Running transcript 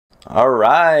All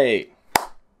right.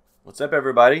 What's up,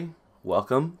 everybody?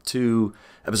 Welcome to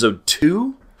episode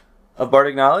 2 of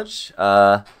Bardic Knowledge.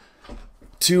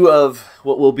 2 of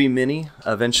what will be many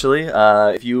eventually.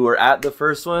 If you were at the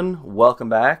first one, welcome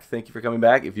back. Thank you for coming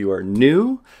back. If you are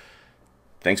new,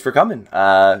 thanks for coming.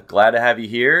 Glad to have you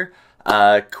here.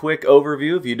 Quick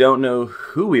overview, if you don't know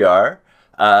who we are.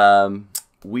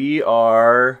 We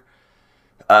are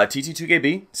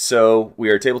TT2KB, so we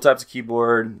are Tabletop to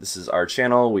Keyboard. This is our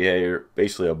channel. We are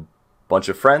basically a bunch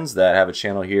of friends that have a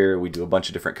channel here. We do a bunch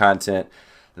of different content.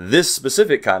 This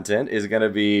specific content is going to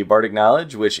be Bardic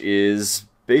Knowledge, which is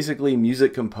basically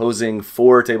music composing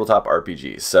for tabletop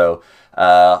RPGs. So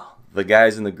the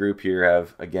guys in the group here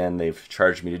have, again, they've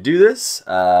charged me to do this.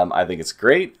 I think it's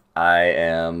great. I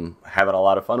am having a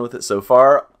lot of fun with it so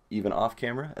far, even off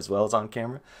camera as well as on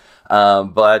camera.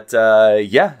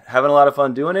 Yeah, having a lot of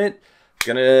fun doing it.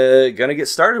 Gonna get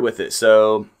started with it.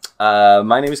 So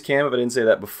my name is Cam, if I didn't say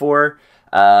that before.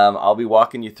 I'll be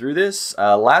walking you through this.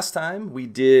 Last time we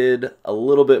did a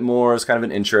little bit more as kind of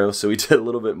an intro, so we did a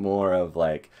little bit more of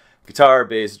like guitar,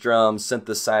 bass, drums,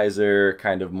 synthesizer,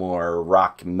 kind of more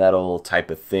rock metal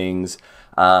type of things,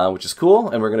 which is cool,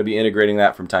 and we're going to be integrating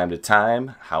that from time to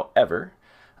time. However,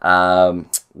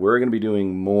 we're going to be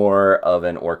doing more of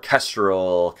an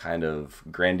orchestral kind of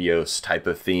grandiose type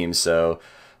of theme. So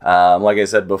like I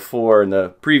said before in the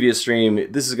previous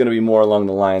stream, this is going to be more along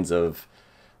the lines of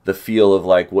the feel of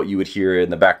like what you would hear in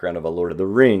the background of a Lord of the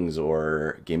Rings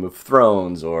or Game of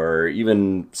Thrones, or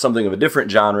even something of a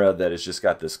different genre that has just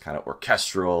got this kind of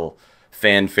orchestral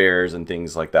fanfares and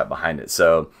things like that behind it.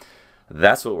 So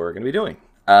that's what we're going to be doing.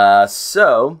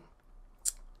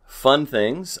 Fun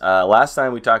things. Last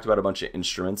time we talked about a bunch of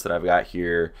instruments that I've got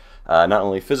here, not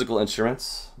only physical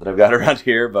instruments that I've got around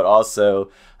here, but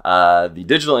also the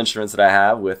digital instruments that I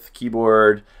have with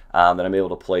keyboard that I'm able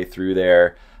to play through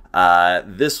there.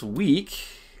 This week,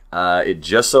 it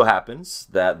just so happens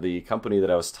that the company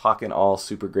that I was talking all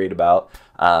super great about,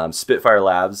 Spitfire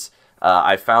Labs,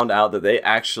 I found out that they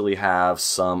actually have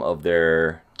some of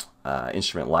their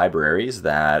instrument libraries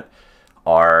that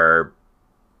are,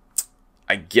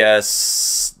 I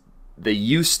guess, they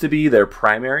used to be their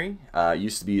primary,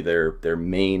 used to be their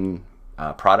main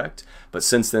product, but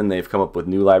since then they've come up with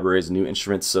new libraries, new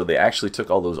instruments, so they actually took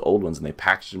all those old ones and they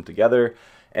packaged them together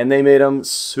and they made them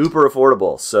super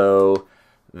affordable. So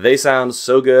they sound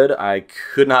so good, I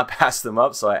could not pass them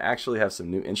up, so I actually have some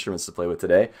new instruments to play with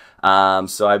today.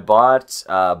 So I bought,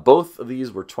 both of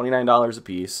these were $29 a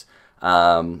piece.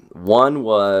 One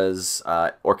was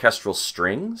orchestral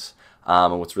strings.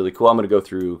 And what's really cool, I'm going to go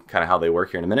through kind of how they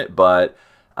work here in a minute, but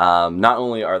not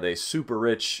only are they super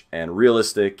rich and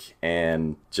realistic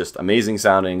and just amazing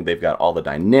sounding, they've got all the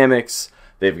dynamics,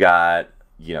 they've got,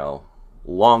 you know,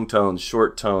 long tones,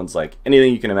 short tones, like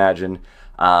anything you can imagine.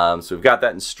 So we've got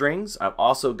that in strings. I've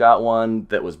also got one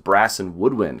that was brass and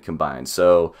woodwind combined.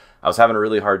 So I was having a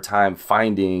really hard time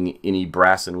finding any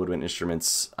brass and woodwind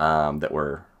instruments that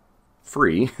were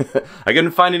free. I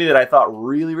couldn't find any that I thought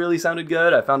really sounded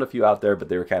good. I found a few out there, but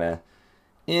they were kind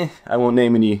of I won't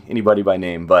name anybody by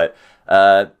name, but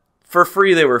for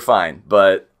free they were fine,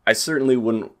 but I certainly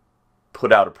wouldn't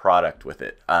put out a product with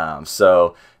it.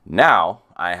 So now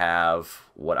I have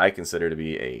what I consider to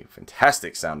be a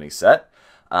fantastic sounding set.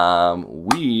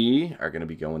 We are going to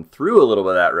be going through a little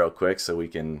bit of that real quick so we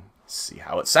can see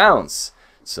how it sounds.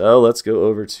 So let's go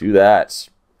over to that.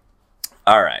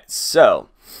 All right, so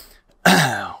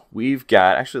we've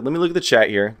got, actually, let me look at the chat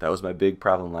here. That was my big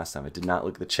problem last time. I did not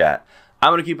look at the chat.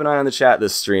 I'm going to keep an eye on the chat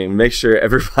this stream, make sure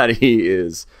everybody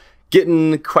is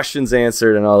getting questions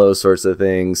answered and all those sorts of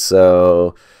things.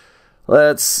 So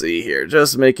let's see here,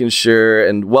 just making sure,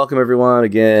 and welcome everyone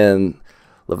again.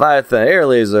 Leviathan, Air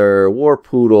Laser, War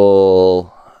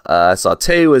Poodle, I saw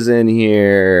Tay was in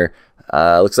here.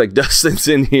 Looks like Dustin's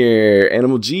in here.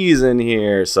 Animal G's in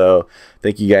here. So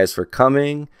thank you guys for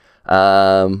coming.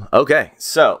 Okay,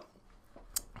 so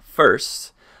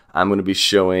first I'm going to be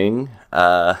showing,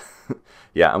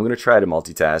 yeah, I'm going to try to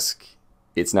multitask.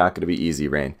 It's not going to be easy,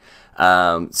 Rain.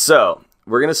 So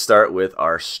we're going to start with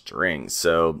our strings.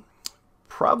 So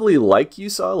probably like you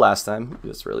saw last time,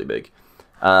 it's really big.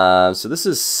 So this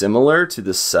is similar to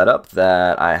the setup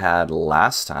that I had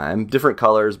last time. Different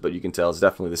colors, but you can tell it's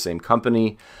definitely the same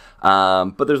company.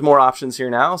 But there's more options here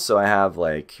now. So I have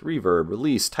like reverb,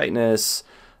 release, tightness.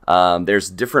 There's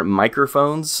different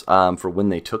microphones for when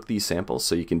they took these samples.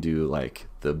 So you can do like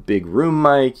the big room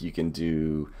mic. You can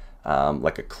do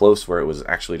like a close where it was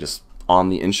actually just on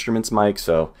the instruments mic.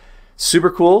 So super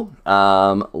cool.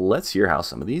 Let's hear how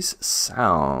some of these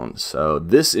sound. So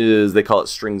this is, they call it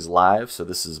Strings Live. So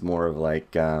this is more of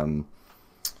like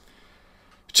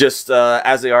just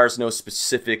as they are, there's no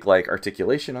specific like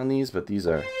articulation on these, but these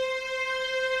are.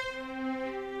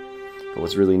 But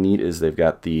what's really neat is they've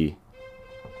got the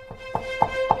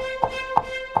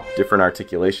different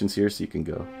articulations here, so you can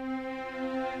go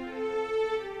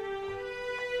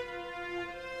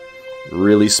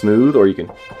really smooth, or you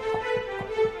can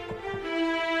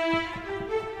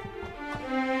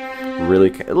really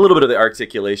a little bit of the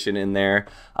articulation in there.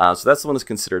 So that's the one that's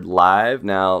considered live.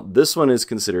 Now this one is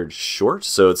considered short,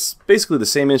 so it's basically the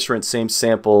same instrument, same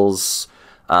samples,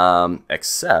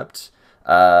 except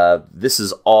this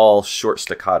is all short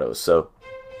staccato. So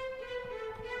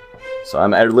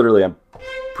I'm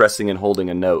pressing and holding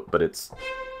a note, but it's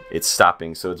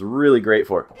stopping, so it's really great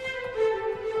for.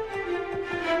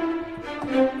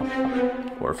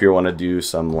 Or if you want to do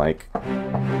some like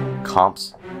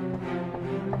comps.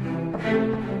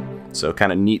 So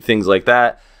kind of neat things like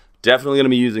that. Definitely going to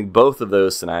be using both of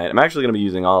those tonight. I'm actually going to be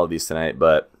using all of these tonight,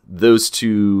 but those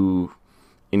two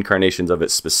incarnations of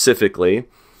it specifically.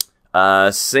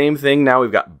 Same thing, now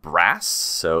we've got brass.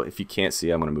 So if you can't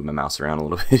see, I'm going to move my mouse around a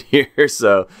little bit here.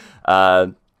 So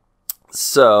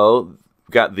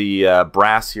we've got the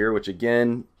brass here, which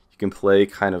again, you can play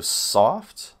kind of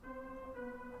soft.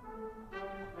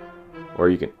 Or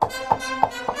you can...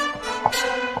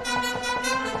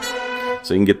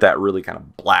 So you can get that really kind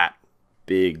of blat,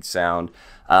 big sound.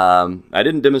 I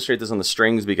didn't demonstrate this on the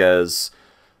strings because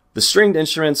the stringed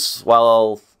instruments,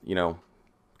 while, you know,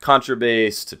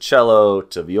 contrabass to cello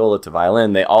to viola to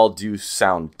violin, they all do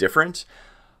sound different,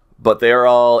 but they are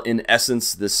all in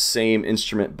essence the same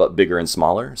instrument but bigger and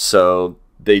smaller. So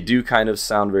they do kind of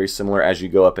sound very similar as you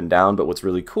go up and down, but what's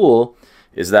really cool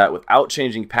is that without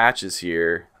changing patches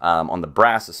here, on the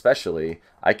brass especially,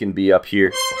 I can be up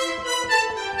here,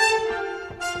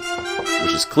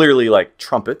 which is clearly like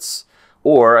trumpets,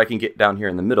 or I can get down here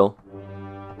in the middle,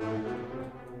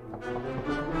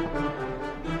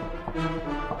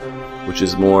 which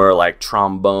is more like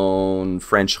trombone,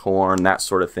 French horn, that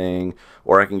sort of thing,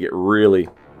 or I can get really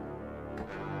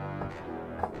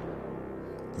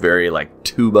very like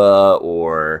tuba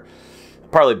or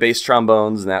probably bass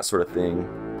trombones and that sort of thing.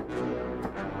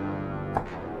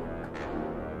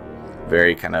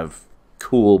 Very kind of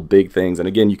cool, big things. And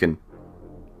again, you can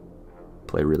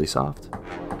play really soft,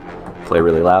 play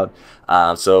really loud.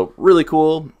 So really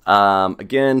cool.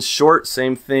 Again, short,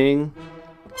 same thing.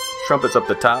 Trumpets up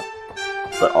the top,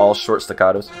 but all short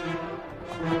staccatos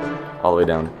all the way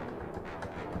down.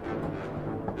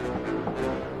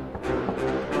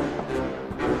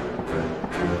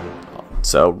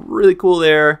 So really cool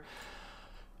there.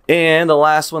 And the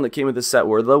last one that came with the set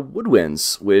were the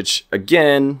woodwinds, which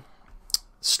again,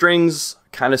 strings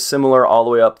kind of similar all the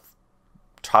way up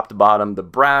top to bottom. The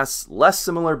brass less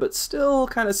similar, but still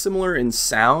kind of similar in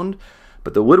sound.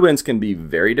 But the woodwinds can be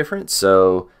very different.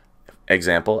 So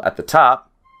example, at the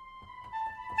top,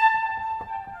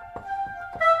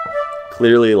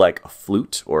 clearly like a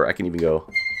flute, or I can even go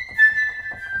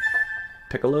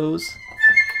piccolos.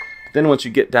 Then once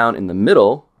you get down in the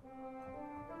middle,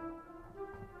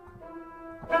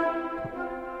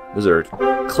 those are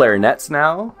clarinets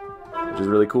now, which is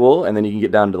really cool. And then you can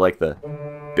get down to like the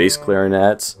bass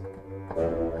clarinets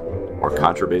or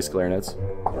contrabass clarinets.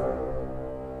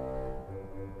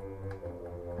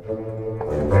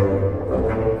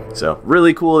 So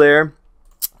really cool there.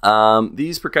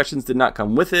 These percussions did not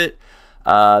come with it.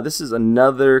 This is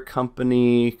another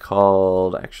company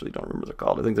called, I actually don't remember what they're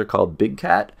called. I think they're called Big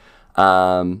Cat.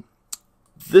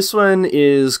 This one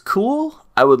is cool.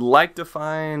 I would like to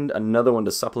find another one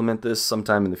to supplement this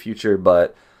sometime in the future,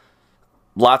 but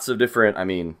lots of different, I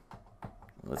mean,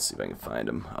 let's see if I can find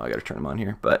them. Oh, I gotta turn them on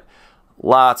here, but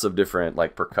lots of different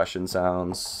like percussion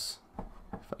sounds.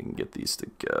 If I can get these to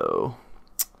go.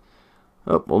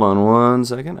 Oh, hold on one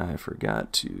second. I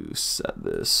forgot to set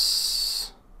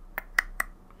this.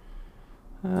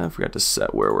 I forgot to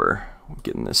set where we're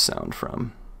getting this sound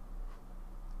from.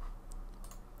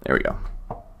 There we go.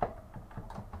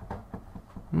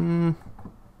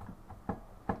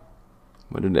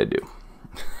 What did I do?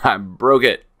 I broke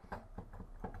it.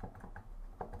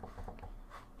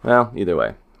 Well, either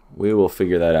way, we will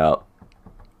figure that out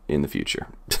in the future.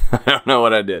 I don't know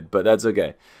what I did, but that's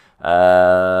okay.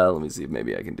 Let me see if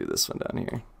maybe I can do this one down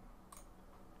here.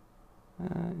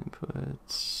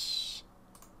 Inputs.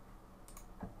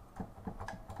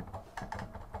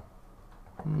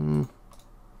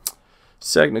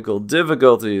 Technical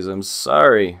difficulties. I'm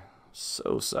sorry.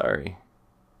 So sorry.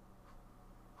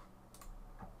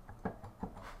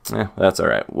 Yeah, that's all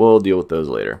right. We'll deal with those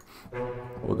later.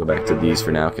 We'll go back to these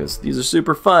for now because these are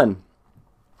super fun.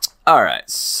 All right,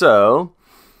 so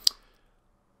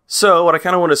So what I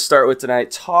kind of want to start with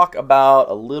tonight, talk about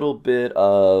a little bit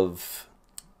of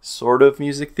sort of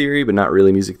music theory, but not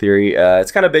really music theory.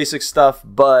 It's kind of basic stuff,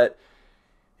 but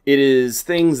it is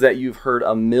things that you've heard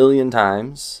a million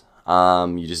times.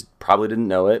 You just probably didn't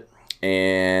know it.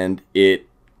 And it,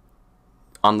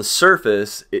 on the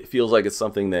surface, it feels like it's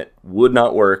something that would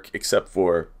not work except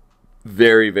for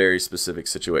very, very specific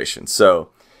situations.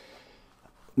 So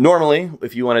normally,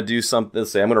 if you want to do something,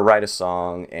 let's say I'm going to write a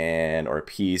song or a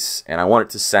piece, and I want it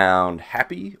to sound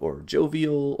happy or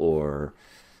jovial or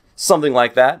something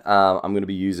like that, I'm going to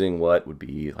be using what would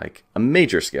be like a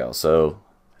major scale. So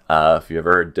if you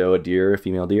ever heard doe, a deer, a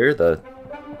female deer,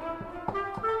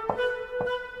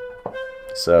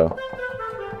 so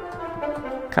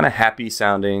kind of happy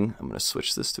sounding. I'm going to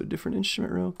switch this to a different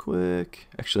instrument real quick.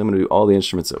 Actually, I'm going to do all the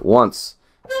instruments at once.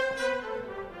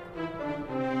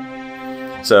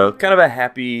 So kind of a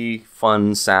happy,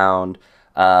 fun sound,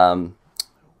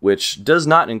 which does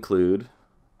not include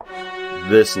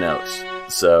this note.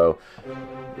 So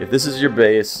if this is your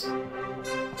bass,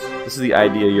 this is the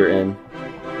idea you're in,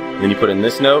 and then you put in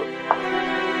this note,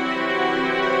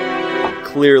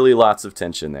 clearly lots of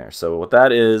tension there. So what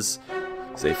that is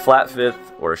a flat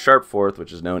fifth or a sharp fourth,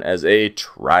 which is known as a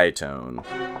tritone.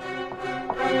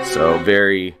 So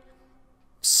very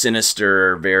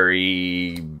sinister,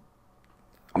 very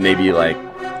maybe like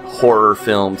horror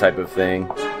film type of thing,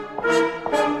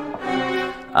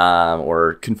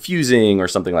 or confusing or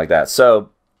something like that.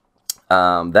 So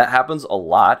that happens a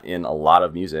lot in a lot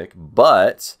of music,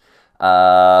 but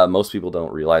most people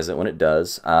don't realize it when it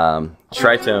does.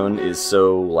 Tritone is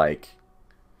so, like,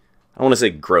 I don't want to say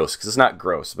gross, because it's not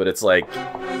gross, but it's like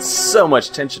so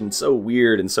much tension, so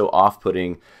weird and so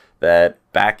off-putting that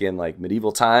back in like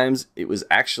medieval times, it was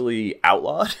actually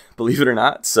outlawed, believe it or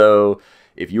not. So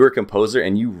if you were a composer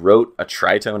and you wrote a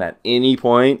tritone at any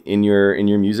point in your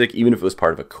music, even if it was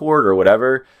part of a chord or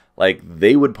whatever, like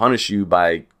they would punish you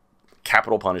by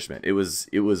capital punishment. It was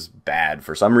bad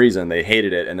for some reason. They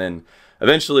hated it, and then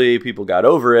eventually people got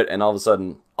over it, and all of a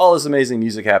sudden all this amazing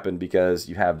music happened because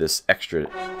you have this extra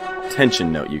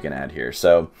tension note you can add here.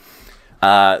 So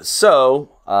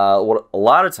what a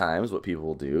lot of times what people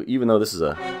will do, even though this is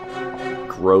a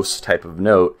gross type of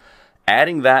note,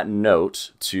 adding that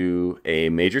note to a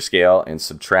major scale and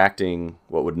subtracting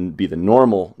what would be the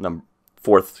normal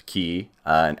fourth key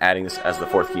and adding this as the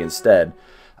fourth key instead,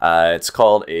 it's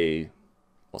called a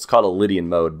Lydian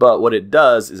mode. But what it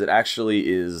does is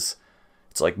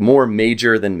it's like more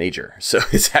major than major. So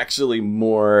it's actually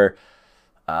more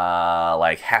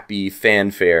like happy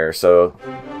fanfare. So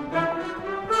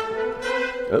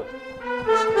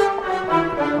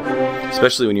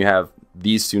especially when you have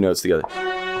these two notes together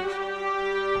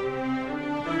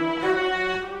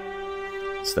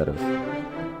instead of.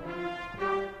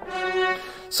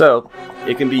 So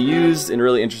it can be used in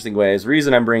really interesting ways. The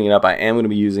reason I'm bringing it up, I am going to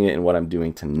be using it in what I'm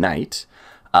doing tonight.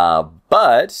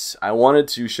 But I wanted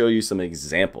to show you some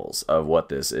examples of what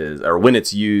this is, or when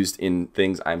it's used in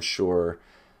things I'm sure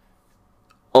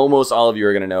almost all of you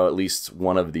are going to know at least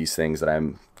one of these things that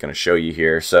I'm going to show you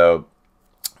here. So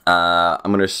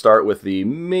I'm going to start with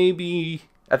I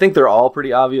think they're all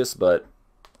pretty obvious, but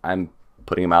I'm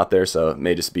putting them out there, so it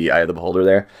may just be eye of the beholder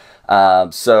there.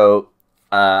 I'm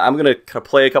going to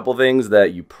play a couple things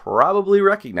that you probably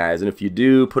recognize, and if you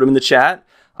do, put them in the chat.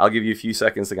 I'll give you a few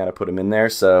seconds to kind of put them in there.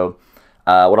 So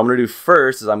what I'm going to do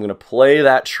first is I'm going to play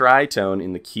that tritone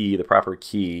in the proper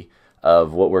key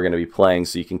of what we're going to be playing,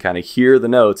 so you can kind of hear the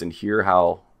notes and hear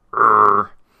how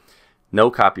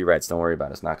no copyrights, don't worry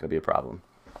about it, it's not going to be a problem.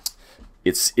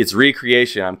 It's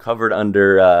recreation. I'm covered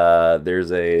under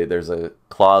there's a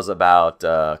clause about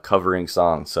covering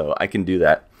songs, so I can do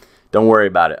that. Don't worry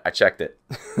about it. I checked it.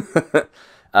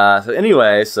 So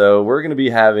anyway, so we're going to be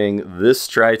having this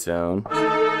tritone.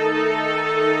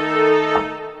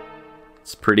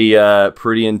 It's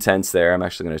pretty intense there. I'm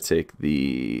actually going to take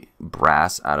the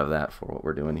brass out of that for what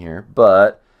we're doing here,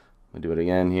 but we'll do it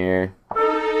again here.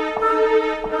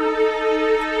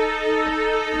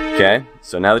 Okay,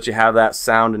 so now that you have that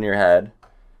sound in your head,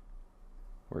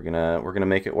 we're gonna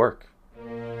make it work.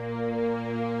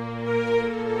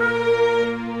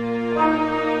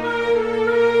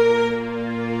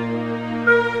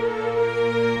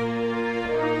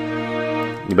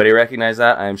 Anybody recognize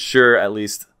that? I'm sure at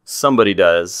least somebody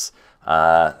does.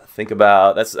 Think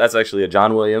about that's actually a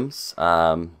John Williams,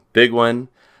 big one.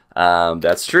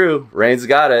 That's true. Rain's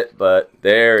got it, but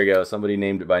there we go. Somebody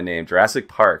named it by name. Jurassic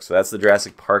Park. So that's the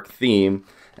Jurassic Park theme.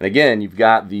 And again, you've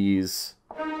got these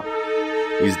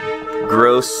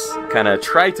gross kind of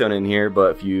tritone in here,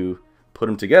 but if you put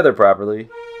them together properly,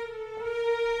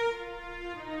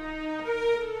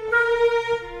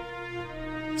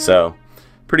 So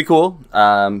pretty cool.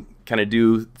 Kind of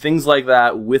do things like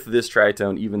that with this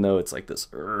tritone, even though it's like this,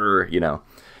 you know,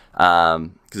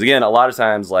 because again, a lot of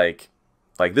times like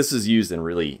this is used in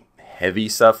really heavy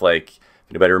stuff. Like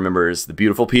if anybody remembers "The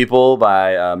Beautiful People"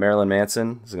 by Marilyn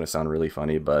Manson. This is gonna sound really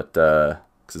funny, but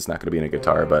because it's not gonna be in a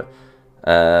guitar, but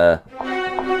all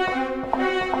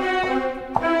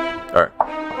right.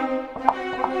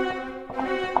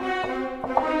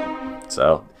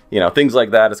 So, you know, things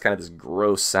like that. It's kind of this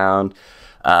gross sound.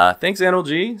 Thanks, Animal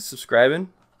G, subscribing.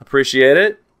 Appreciate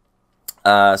it.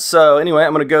 So anyway,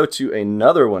 I'm going to go to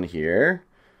another one here.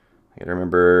 I got to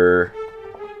remember.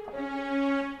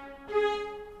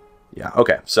 Yeah,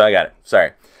 okay. So I got it.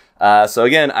 Sorry. So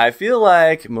again, I feel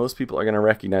like most people are going to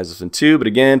recognize this one too. But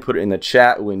again, put it in the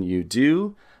chat when you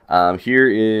do. Here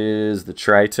is the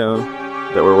tritone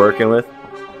that we're working with.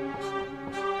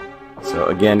 So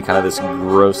again, kind of this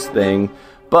gross thing,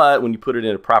 but when you put it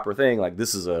in a proper thing, like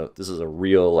this is a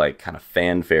real like kind of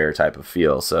fanfare type of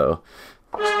feel. So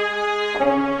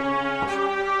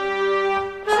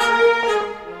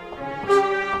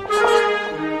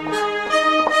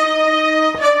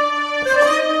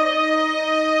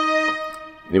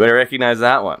anybody recognize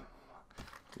that one?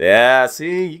 Yeah,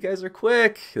 see, you guys are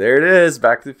quick. There it is,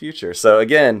 Back to the Future. So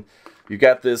again, you've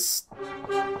got this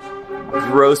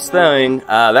gross thing.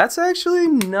 That's actually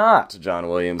not John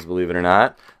Williams, believe it or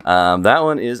not. That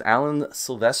one is Alan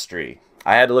Silvestri.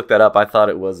 I had to look that up. I thought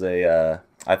it was a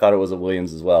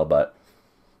Williams as well, but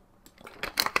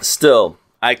still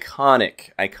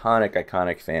iconic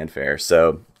fanfare.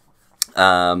 So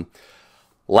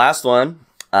last one.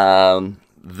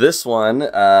 This one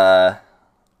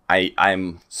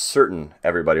I'm certain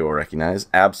everybody will recognize.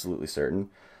 Absolutely certain.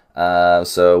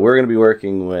 So we're going to be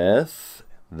working with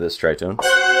this tritone.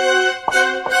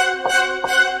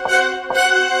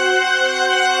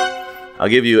 I'll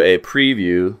give you a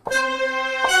preview.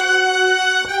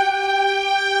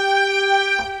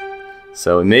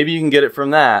 So maybe you can get it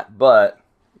from that, but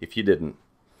if you didn't.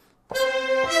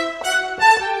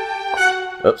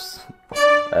 Oops.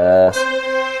 I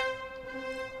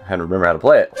had to remember how to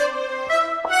play it.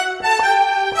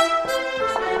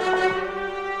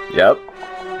 Yep.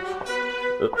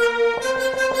 Oops.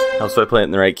 Helps if I play it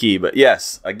in the right key, but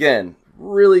yes, again,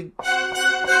 really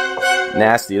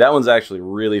nasty. That one's actually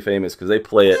really famous because they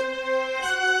play it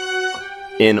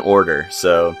in order.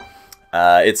 So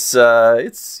it's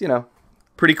you know,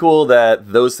 pretty cool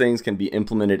that those things can be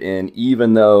implemented in,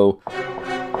 even though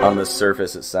on the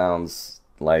surface it sounds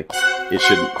like it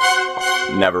should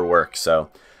never work.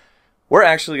 So we're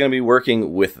actually going to be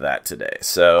working with that today.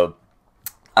 So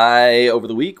I, over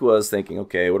the week, was thinking,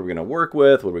 okay, what are we going to work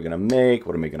with? What are we going to make?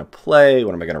 What am I going to play?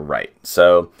 What am I going to write?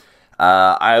 So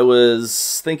I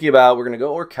was thinking about, we're going to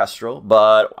go orchestral,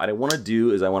 but what I want to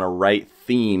do is I want to write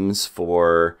themes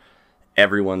for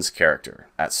everyone's character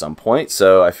at some point.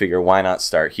 So I figure, why not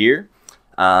start here?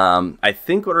 I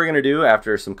think what we're going to do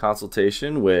after some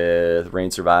consultation with Rain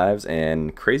Survives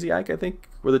and Crazy Ike, I think,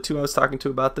 were the two I was talking to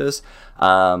about this.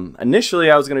 Initially,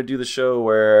 I was going to do the show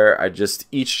where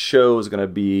each show is going to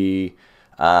be,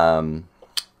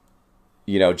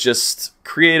 you know, just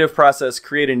creative process,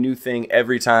 create a new thing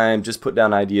every time, just put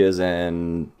down ideas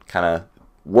and kind of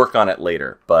work on it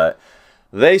later. But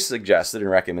they suggested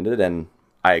and recommended, and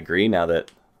I agree now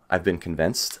that I've been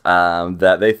convinced,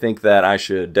 that they think that I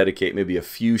should dedicate maybe a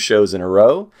few shows in a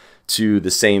row to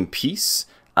the same piece,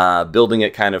 building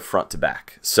it kind of front to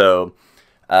back. So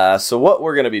what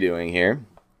we're going to be doing here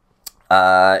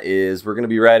is we're going to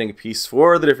be writing a piece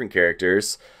for the different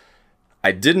characters.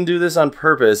 I didn't do this on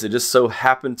purpose. It just so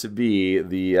happened to be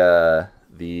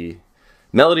the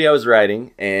melody I was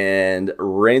writing, and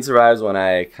Rain Survives, when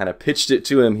I kind of pitched it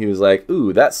to him, he was like,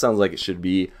 ooh, that sounds like it should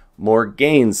be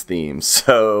Morgain's theme.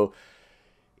 So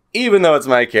even though it's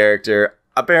my character,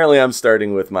 apparently I'm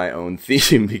starting with my own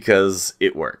theme because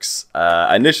it works.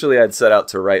 Initially, I'd set out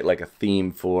to write like a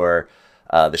theme for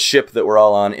the ship that we're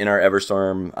all on in our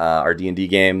Everstorm, our D&D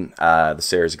game, the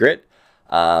Sarah's Grit.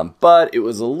 But it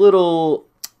was a little,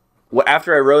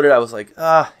 after I wrote it, I was like,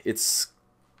 it's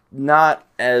not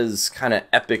as kind of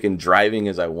epic and driving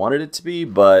as I wanted it to be,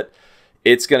 but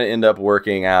it's going to end up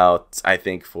working out, I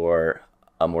think, for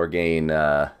a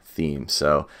Morgain theme.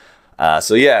 So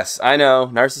yes, I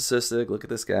know, narcissistic, look at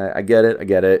this guy. I get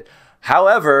it.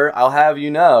 However, I'll have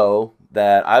you know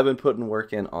that I've been putting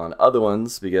work in on other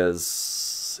ones,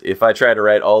 because if I try to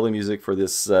write all the music for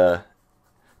this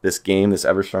this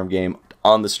Everstorm game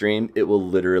on the stream, it will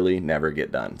literally never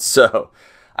get done. So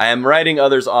I am writing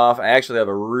others off. I actually have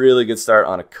a really good start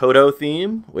on a Kodo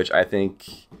theme, which I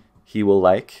think he will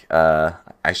like.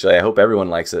 Actually, I hope everyone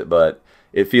likes it, but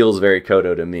it feels very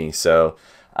Kodo to me. So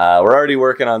we're already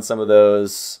working on some of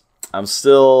those. I'm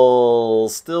still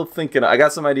thinking. I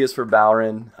got some ideas for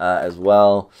Balrin as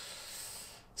well.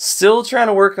 Still trying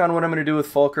to work on what I'm going to do with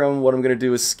Fulcrum, what I'm going to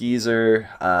do with Skeezer.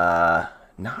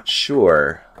 Not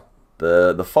sure.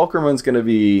 The Fulcrum one's going to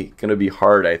be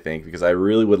hard, I think, because I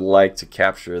really would like to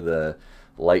capture the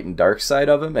light and dark side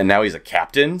of him. And now he's a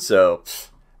captain, so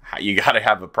you got to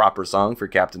have a proper song for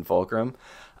Captain Fulcrum.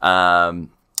 And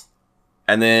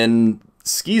then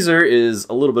Skeezer is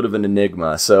a little bit of an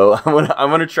enigma, so I'm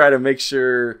gonna try to make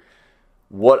sure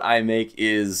what I make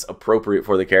is appropriate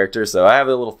for the character. So I have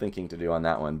a little thinking to do on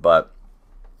that one, but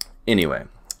anyway,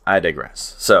 I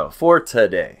digress. So for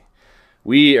today,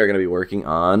 we are going to be working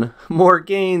on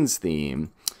Morgain's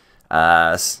theme,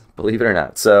 believe it or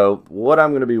not. So what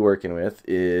I'm going to be working with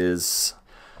is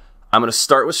I'm going to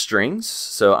start with strings.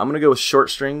 So I'm going to go with short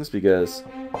strings because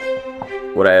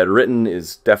what I had written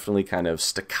is definitely kind of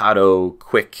staccato,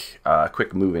 quick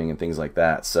moving and things like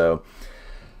that. So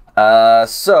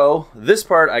this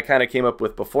part I kind of came up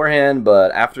with beforehand,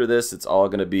 but after this, it's all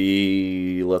going to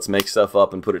be, let's make stuff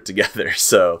up and put it together.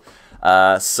 So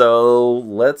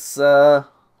let's, I'll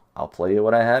play you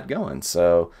what I had going.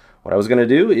 So what I was going to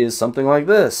do is something like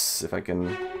this, if I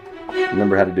can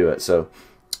remember how to do it. So,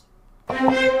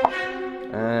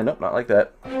 nope, not like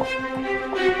that.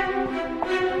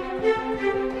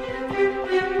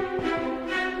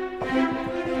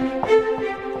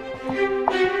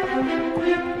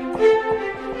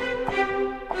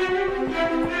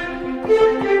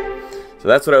 So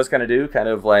that's what I was kind of do, kind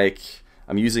of like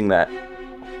I'm using that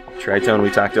tritone we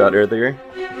talked about earlier.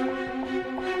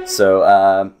 So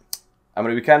I'm going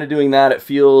to be kind of doing that. It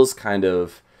feels kind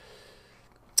of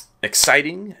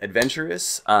exciting,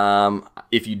 adventurous.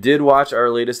 If you did watch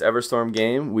our latest Everstorm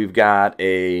game, we've got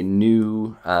a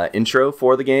new intro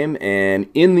for the game, and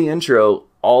in the intro,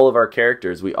 all of our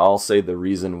characters, we all say the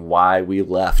reason why we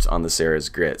left on the Sarah's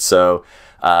Grit. So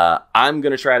I'm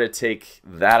going to try to take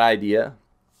that idea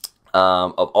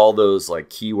of all those like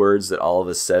keywords that all of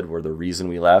us said were the reason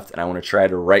we left, and I want to try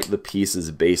to write the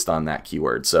pieces based on that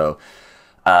keyword. So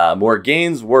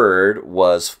Morgain's word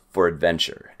was for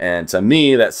adventure, and to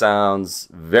me that sounds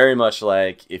very much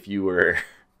like if you were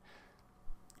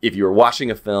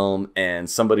watching a film and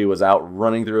somebody was out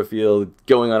running through a field,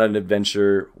 going on an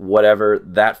adventure, whatever,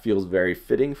 that feels very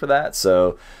fitting for that.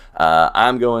 So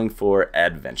I'm going for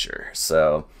adventure.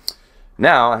 So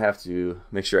now I have to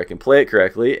make sure I can play it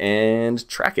correctly and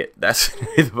track it. That's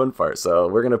the fun part. So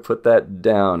we're going to put that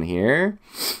down here.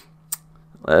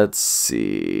 Let's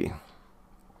see.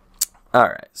 All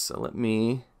right, so let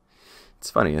me,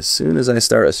 it's funny, as soon as I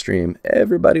start a stream,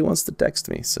 everybody wants to text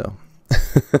me, so.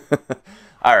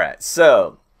 All right,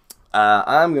 so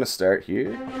I'm going to start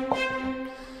here.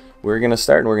 We're going to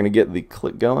start and we're going to get the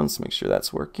click going, so make sure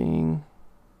that's working.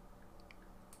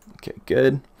 Okay,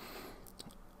 good.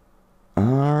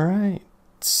 All right,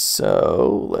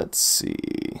 so let's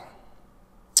see.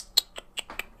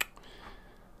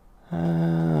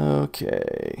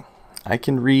 Okay, I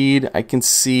can read, I can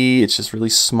see, it's just really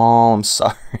small, I'm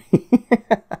sorry.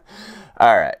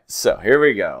 All right, so here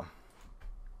we go.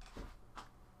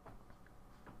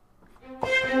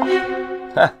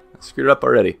 Ha, I screwed it up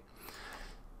already.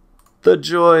 The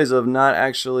joys of not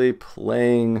actually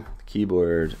playing the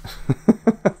keyboard.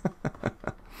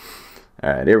 All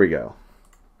right, here we go.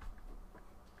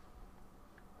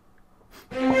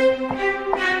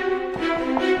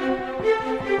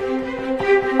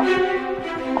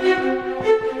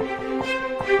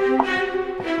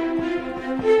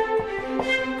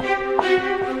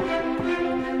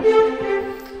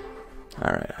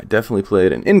 All right, I definitely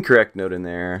played an incorrect note in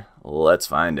there. Let's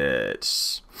find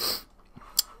it.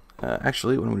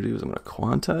 Actually, what I'm going to do is I'm going to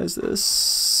quantize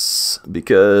this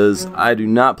because I do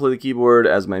not play the keyboard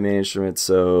as my main instrument,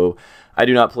 so I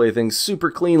do not play things super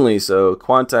cleanly. So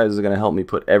quantize is going to help me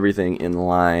put everything in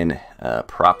line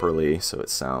properly, so it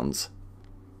sounds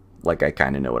like I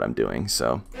kind of know what I'm doing.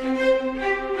 So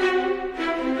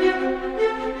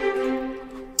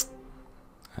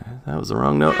that was the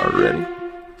wrong note already.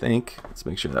 Let's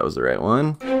make sure that was the right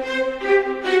one.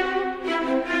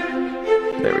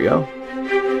 There we go.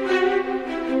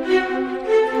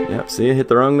 Yep, see, I hit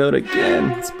the wrong note again.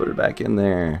 Let's put it back in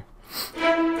there.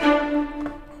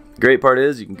 The great part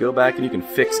is you can go back and you can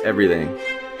fix everything.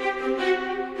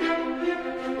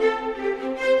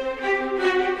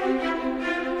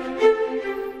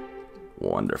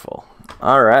 Wonderful.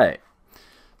 All right.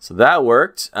 So that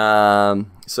worked.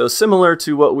 So similar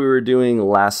to what we were doing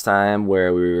last time,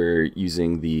 where we were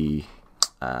using this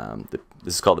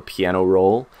is called the piano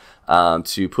roll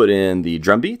to put in the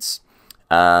drum beats.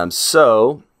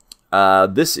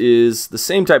 This is the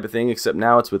same type of thing, except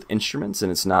now it's with instruments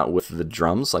and it's not with the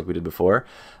drums like we did before.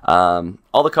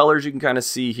 All the colors you can kind of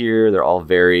see here, they're all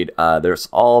varied. They're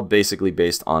all basically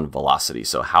based on velocity.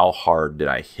 So how hard did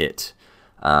I hit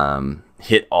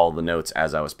all the notes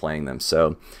as I was playing them.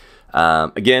 So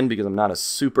again, because I'm not a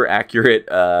super accurate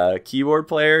keyboard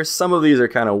player, some of these are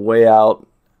kind of way out,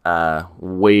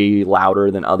 way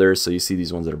louder than others. So you see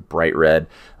these ones that are bright red.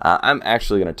 I'm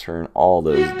actually going to turn all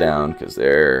those down because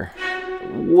they're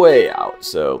way out.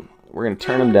 So we're going to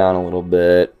turn them down a little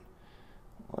bit.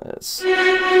 I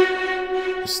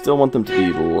still want them to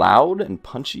be loud and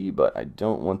punchy, but I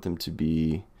don't want them to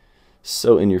be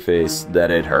so in your face that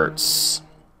it hurts.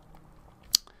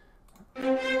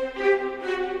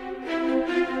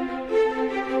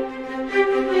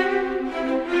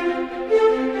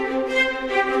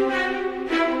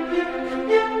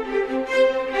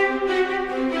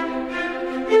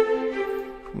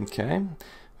 Okay,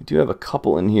 we do have a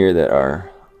couple in here that are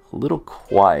a little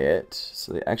quiet,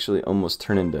 so they actually almost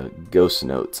turn into ghost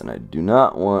notes, and I do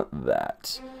not want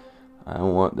that. I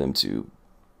want them to,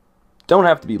 don't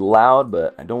have to be loud,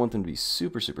 but I don't want them to be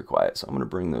super, super quiet, so I'm going to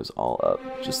bring those all up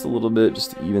just a little bit,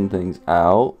 just to even things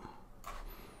out.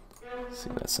 Let's see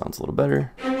if that sounds a little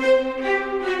better.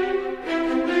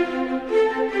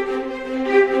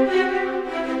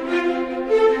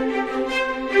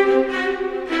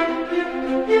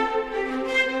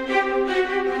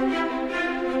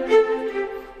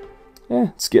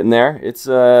 It's getting there. It's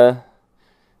still,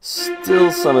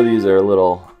 some of these are a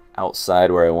little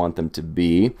outside where I want them to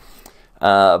be.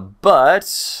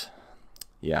 But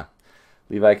yeah,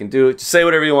 Levi can do it. Just say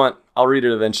whatever you want. I'll read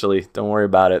it eventually. Don't worry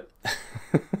about it.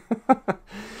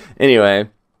 Anyway,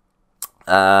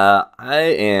 what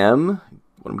I'm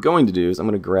going to do is I'm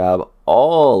going to grab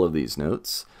all of these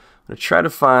notes. I'm going to try to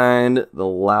find the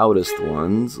loudest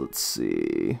ones. Let's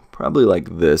see, probably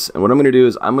like this. And what I'm going to do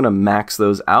is I'm going to max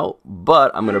those out,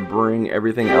 but I'm going to bring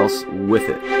everything else with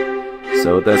it.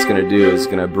 So what that's going to do is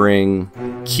going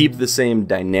to keep the same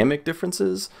dynamic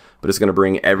differences, but it's going to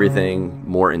bring everything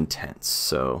more intense.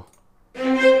 So.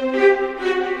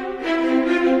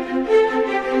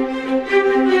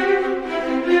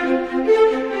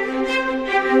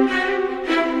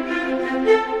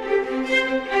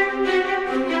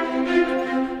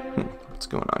 What's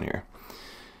going on here?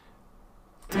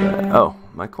 Oh,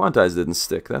 my quantize didn't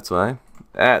stick. That's why.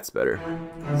 That's better.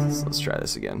 Let's try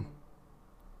this again.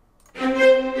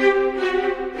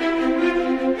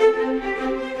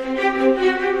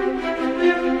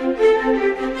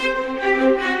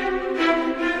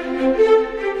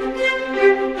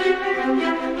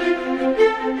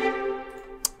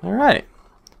 All right,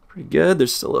 pretty good.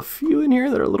 There's still a few in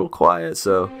here that are a little quiet,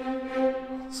 so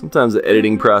sometimes the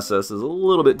editing process is a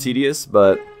little bit tedious,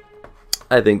 but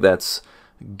I think that's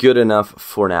good enough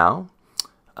for now.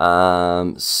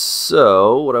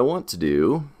 So what I want to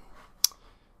do,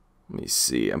 let me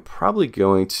see, I'm probably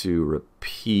going to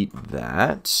repeat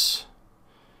that.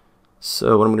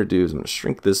 So what I'm going to do is I'm going to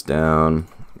shrink this down, I'm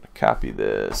going to copy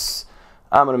this,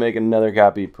 I'm going to make another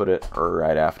copy, put it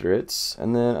right after it,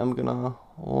 and then I'm going to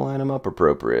line them up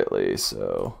appropriately.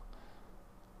 So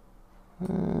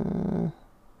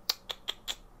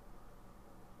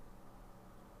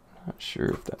not sure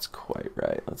if that's quite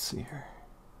right. Let's see here.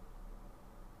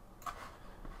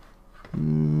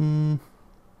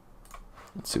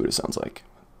 Let's see what it sounds like.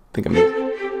 I think I'm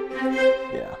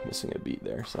missing a beat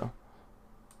there. So.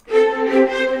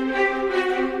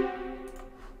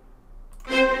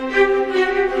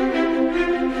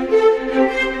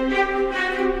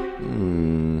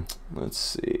 Let's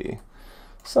see.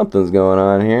 Something's going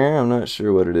on here. I'm not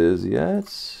sure what it is yet.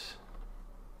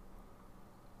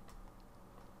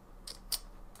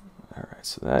 Alright,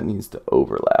 so that needs to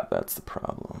overlap. That's the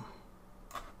problem.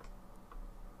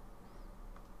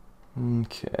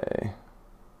 Okay.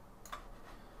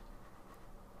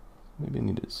 Maybe I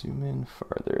need to zoom in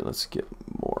farther. Let's get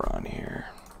more on here.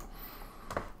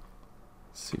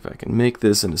 See if I can make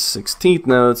this into 16th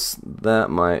notes. That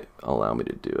might allow me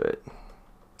to do it.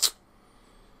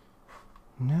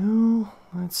 No,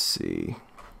 let's see.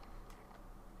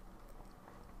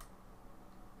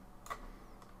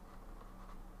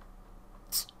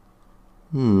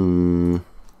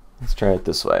 Let's try it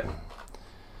this way.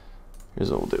 Here's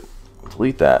what we'll do. We'll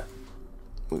delete that.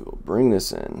 We will bring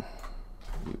this in.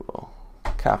 We will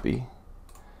copy,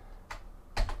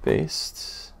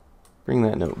 paste, bring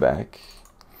that note back.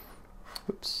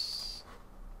 Oops.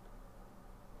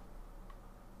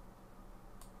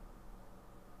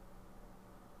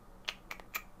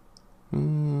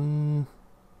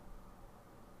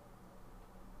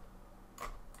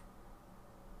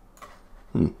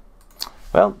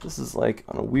 Well, this is like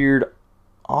on a weird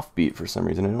offbeat for some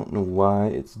reason. I don't know why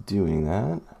it's doing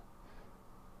that.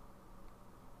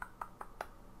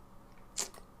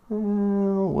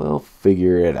 We'll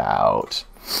figure it out.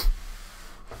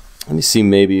 Let me see,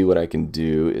 maybe what I can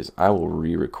do is I will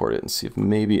re-record it and see if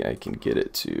maybe I can get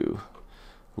it to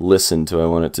listen to what I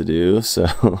want it to do. So,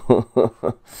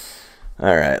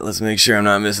 all right, let's make sure I'm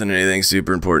not missing anything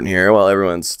super important here while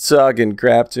everyone's talking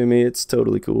crap to me. It's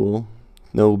totally cool.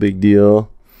 No big deal.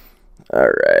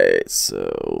 All right,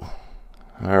 so,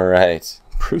 all right.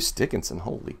 Bruce Dickinson,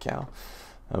 holy cow.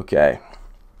 Okay.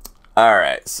 All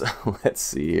right, so let's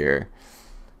see here.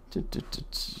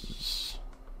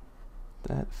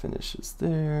 That finishes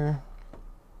there.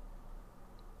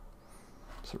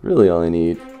 So really all I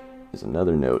need is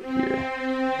another note here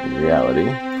in reality.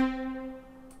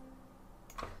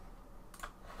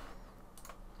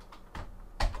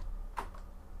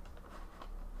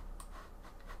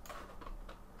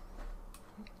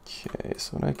 Okay,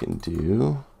 so what I can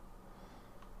do,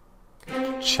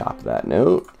 chop that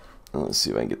note. Let's see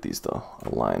if I can get these to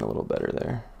align a little better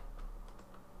there.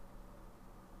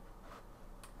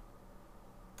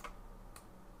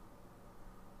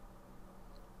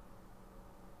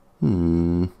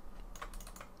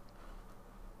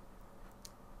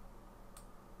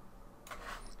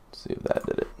 Let's see if that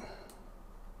did it.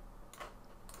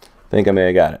 I think I may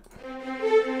have got it.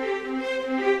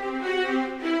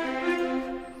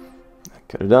 I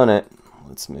could have done it.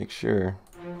 Let's make sure.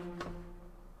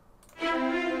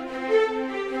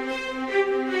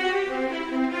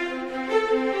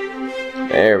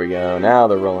 There we go. Now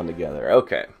they're rolling together.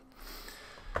 Okay.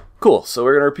 Cool. So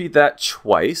we're going to repeat that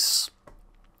twice.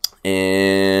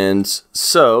 And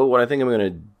so what I think I'm going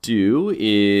to do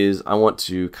is I want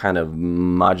to kind of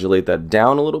modulate that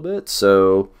down a little bit.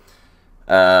 So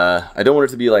I don't want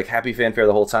it to be like happy fanfare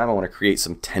the whole time. I want to create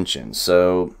some tension.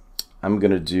 So I'm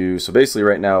going to do, so basically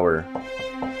right now we're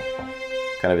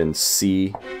kind of in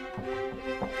C.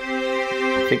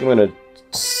 I think I'm going to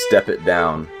step it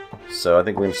down. So I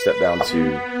think we're going to step down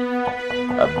to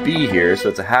a B here. So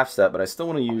it's a half step, but I still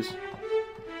want to use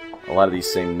a lot of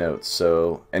these same notes.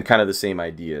 So, and kind of the same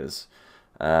ideas.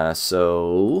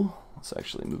 So let's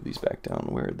actually move these back down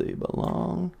where they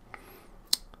belong.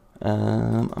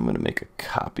 I'm going to make a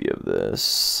copy of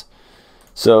this.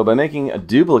 So by making a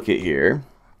duplicate here,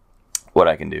 what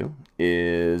I can do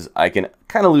is I can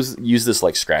kind of use this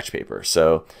like scratch paper.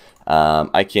 So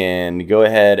I can go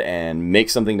ahead and make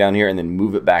something down here and then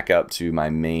move it back up to my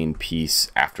main piece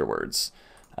afterwards.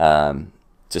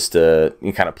 Just to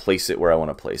kind of place it where I want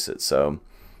to place it. So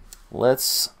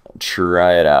let's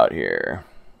try it out here.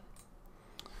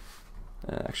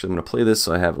 Actually, I'm going to play this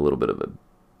so I have a little bit of a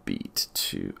beat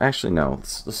to... Actually, no,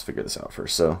 let's figure this out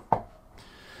first. So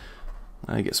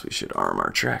I guess we should arm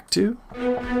our track too.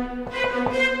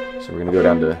 So we're going to go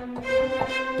down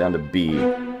to B.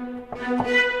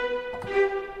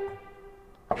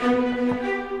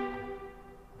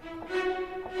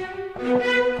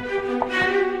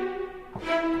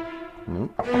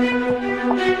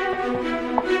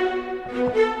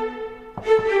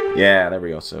 Yeah, there we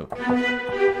go. So,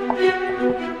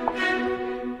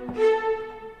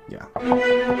 yeah.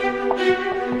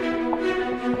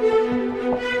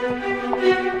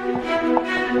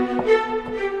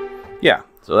 Yeah,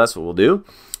 so that's what we'll do.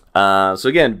 So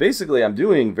again, basically I'm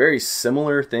doing very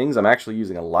similar things. I'm actually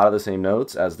using a lot of the same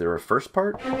notes as the first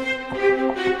part.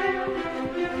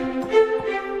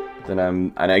 Then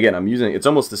I'm using, it's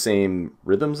almost the same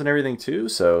rhythms and everything too,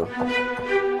 so.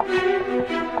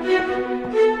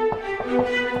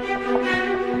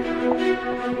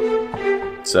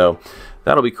 So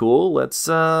that'll be cool. Let's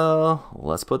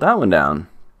put that one down.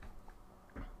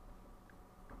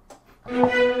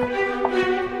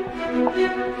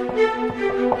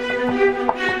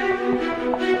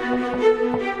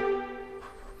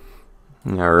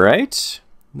 All right,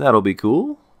 that'll be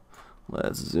cool.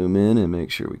 Let's zoom in and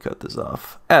make sure we cut this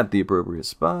off at the appropriate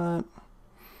spot.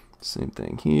 Same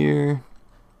thing here.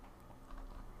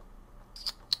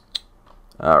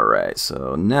 All right,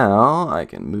 so now I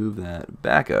can move that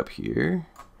back up here.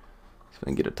 See if I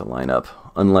can get it to line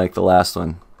up, unlike the last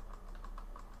one.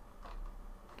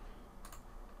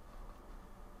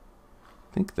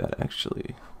 I think that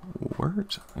actually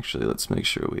worked. Actually, let's make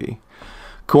sure we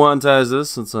quantize this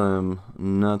since I'm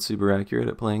not super accurate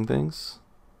at playing things.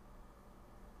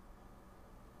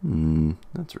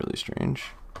 That's really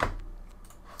strange.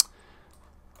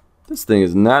 This thing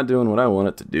is not doing what I want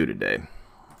it to do today.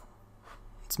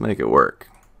 Let's make it work.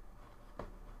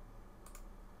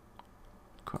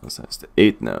 Quantize to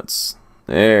 8 notes.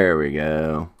 There we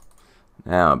go.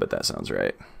 Now I bet that sounds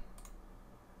right.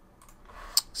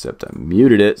 Except I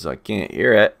muted it so I can't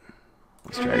hear it.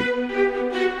 Let's try it.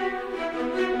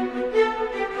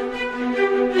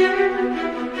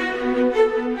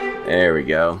 There we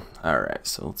go. Alright,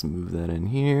 so let's move that in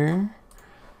here.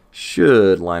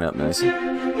 Should line up nicely.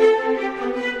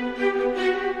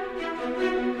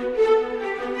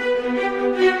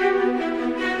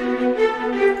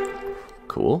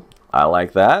 Cool. I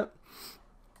like that.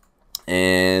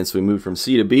 And so we moved from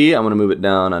C to B. I'm going to move it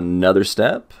down another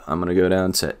step. I'm going to go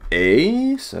down to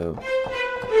A. So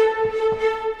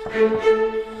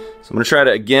I'm going to try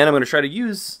to, again, I'm going to try to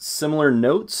use similar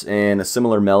notes and a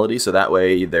similar melody, so that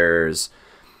way there's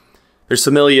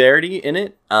familiarity in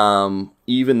it,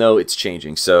 even though it's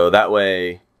changing. So that way,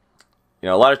 you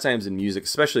know, a lot of times in music,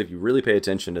 especially if you really pay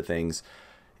attention to things,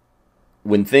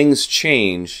 when things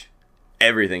change,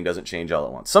 everything doesn't change all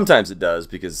at once. Sometimes it does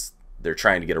because they're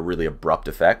trying to get a really abrupt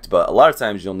effect, but a lot of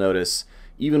times you'll notice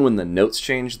even when the notes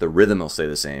change, the rhythm will stay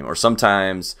the same. Or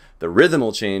sometimes the rhythm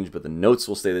will change, but the notes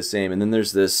will stay the same. And then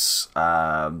there's this,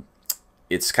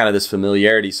 it's kind of this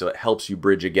familiarity, so it helps you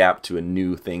bridge a gap to a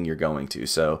new thing you're going to.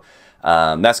 So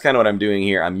that's kind of what I'm doing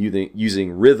here. I'm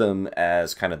using rhythm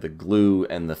as kind of the glue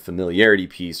and the familiarity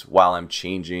piece while I'm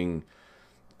changing,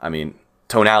 I mean,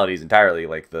 tonalities entirely.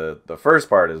 Like the first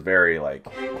part is very like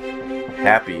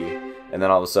happy, and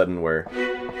then all of a sudden we're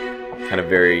kind of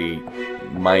very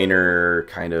minor,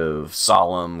 kind of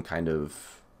solemn, kind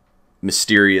of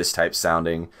mysterious type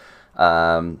sounding.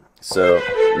 So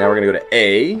now we're gonna go to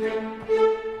A.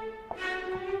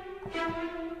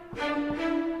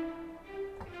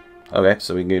 Okay,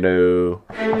 so we can go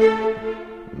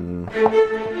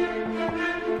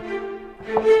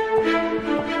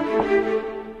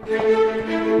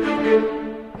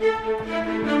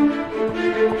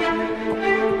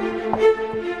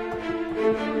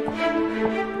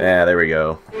yeah, there we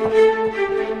go.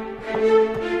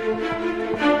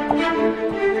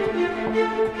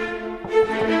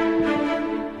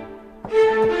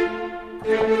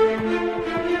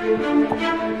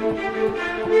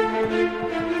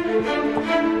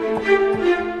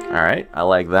 All right, I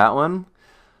like that one.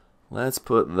 Let's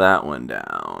put that one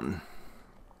down.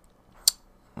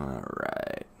 All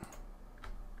right.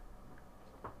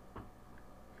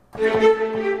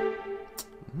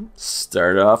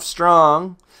 Started off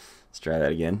strong. Let's try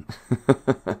that again.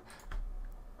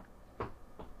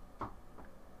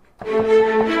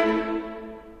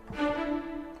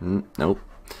 Nope.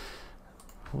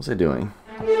 What was I doing?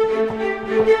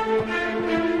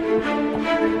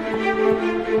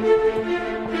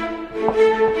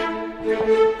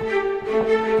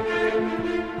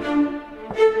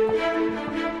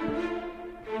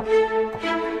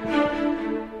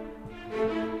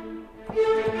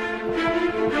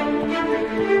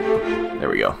 There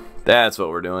we go. That's what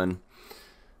we're doing.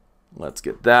 Let's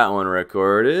get that one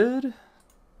recorded.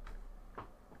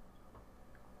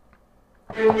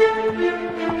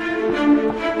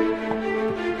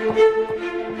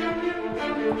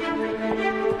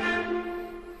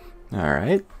 All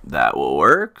right, that will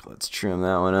work. Let's trim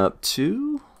that one up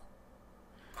too.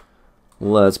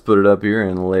 Let's put it up here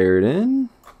and layer it in.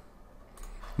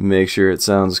 Make sure it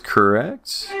sounds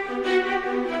correct.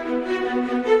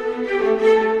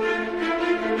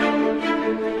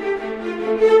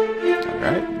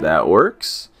 Alright, that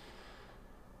works.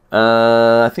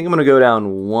 I think I'm going to go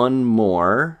down one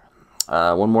more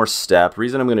step.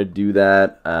 Reason I'm going to do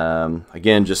that,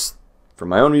 again, just from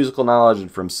my own musical knowledge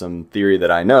and from some theory that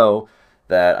I know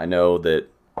that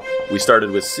we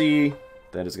started with C,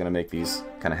 that is going to make these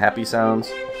kind of happy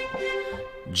sounds.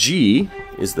 G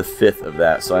is the fifth of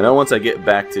that. So I know once I get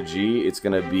back to G, it's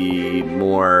going to be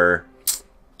more,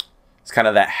 it's kind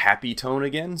of that happy tone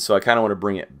again. So I kind of want to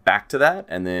bring it back to that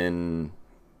and then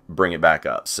bring it back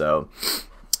up. So,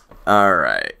 all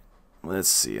right, let's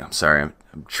see. I'm sorry. I'm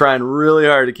trying really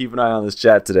hard to keep an eye on this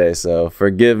chat today, so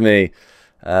forgive me.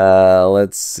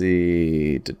 Let's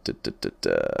see.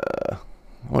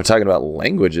 We're talking about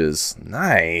languages.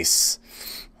 Nice.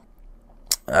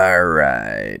 All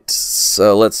right.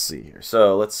 So let's see here.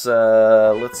 So let's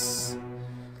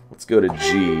go to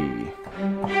G.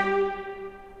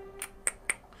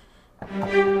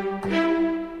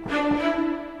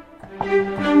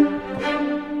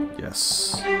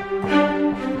 Yes.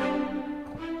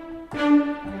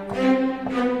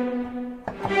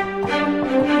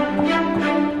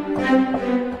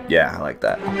 Yeah, I like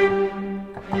that.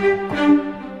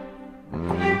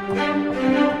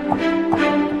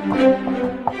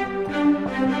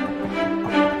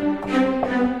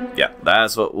 Yeah,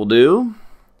 that's what we'll do.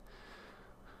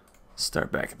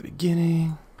 Start back at the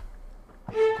beginning.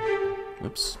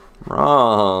 Oops,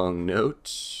 wrong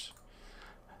note.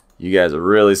 You guys are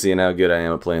really seeing how good I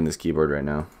am at playing this keyboard right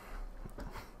now.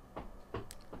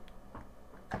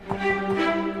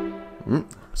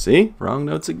 See? Wrong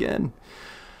notes again.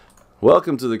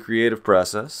 Welcome to the creative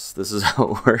process. This is how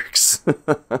it works.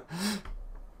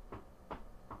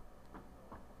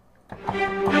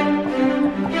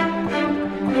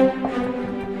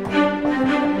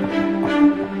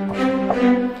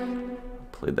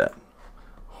 Played that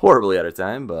horribly out of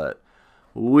time, but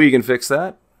we can fix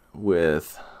that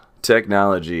with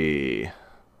technology.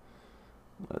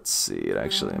 Let's see, I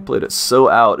played it so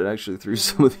out, it actually threw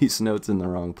some of these notes in the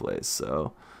wrong place,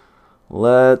 so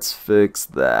let's fix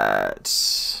that.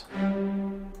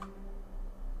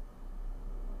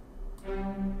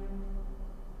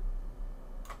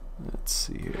 Let's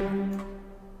see here.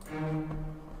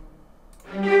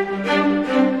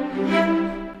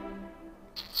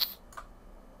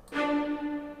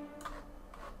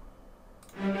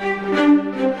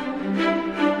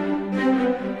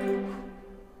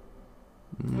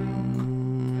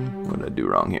 What did I do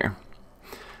wrong here?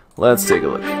 Let's take a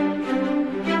look.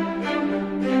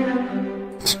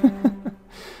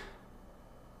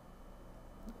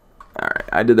 Alright,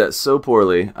 I did that so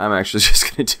poorly, I'm actually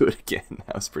just going to do it again.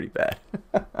 That was pretty bad.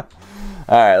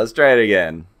 Alright, let's try it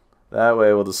again. That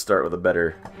way we'll just start with a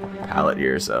better palette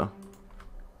here, so.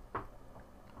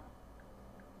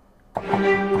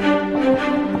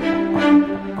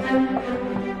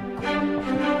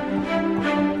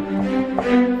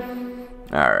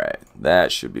 Alright,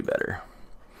 that should be better.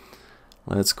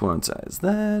 Let's quantize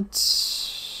that.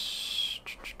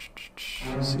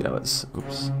 See how it's,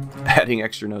 oops, adding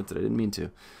extra notes that I didn't mean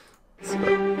to.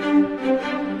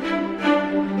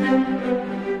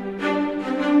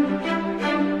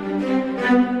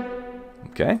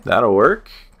 Okay, that'll work.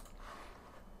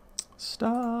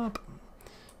 Stop.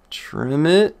 Trim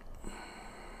it.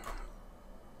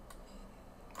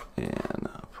 And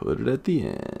put it at the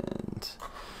end.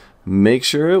 Make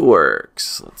sure it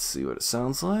works. Let's see what it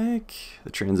sounds like.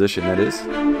 The transition, that is.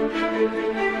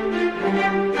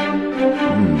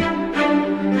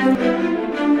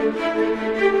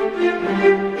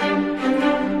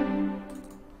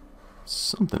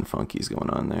 Something funky's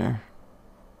going on there.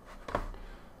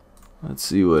 Let's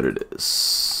see what it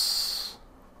is.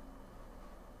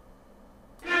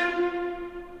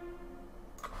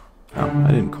 Oh,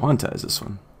 I didn't quantize this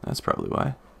one. That's probably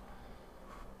why.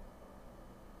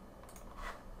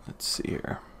 Let's see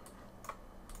here.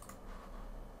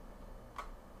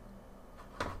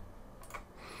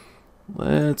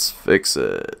 Let's fix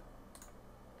it.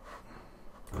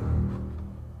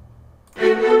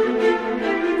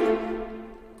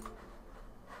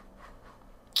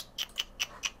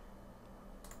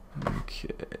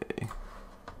 Okay.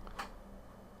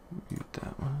 Mute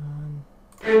that one.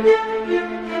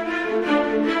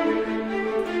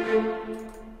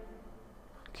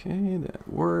 Okay, that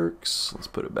works. Let's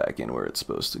put it back in where it's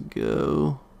supposed to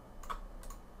go.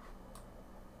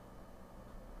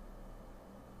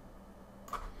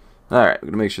 Alright, we're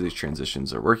going to make sure these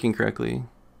transitions are working correctly.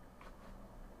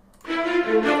 That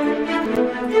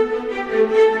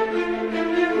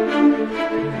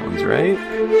one's right.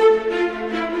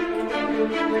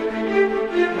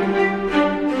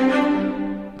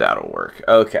 That'll work.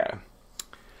 Okay.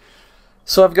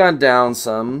 So I've gone down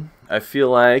some. I feel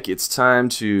like it's time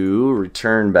to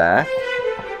return back.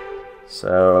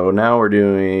 So now we're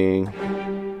doing...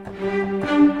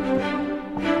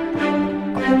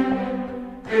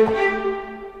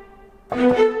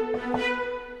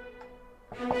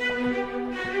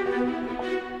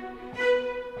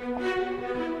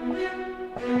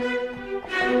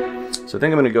 So I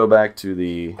think I'm going to go back to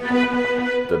the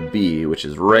B, which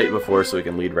is right before, so we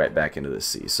can lead right back into the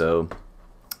C. So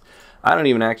I don't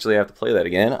even actually have to play that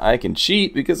again. I can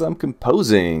cheat because I'm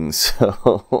composing.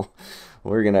 So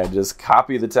we're going to just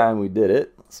copy the time we did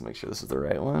it. Let's make sure this is the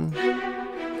right one.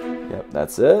 Yep,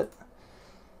 that's it.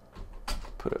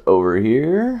 Put it over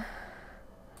here.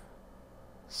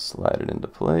 Slide it into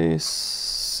place.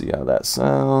 See how that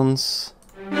sounds.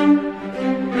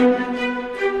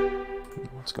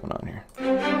 What's going on here?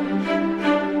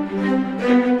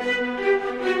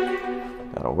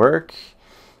 That'll work.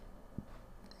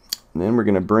 And then we're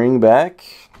going to bring back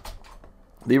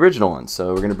the original one. So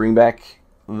we're going to bring back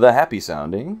the happy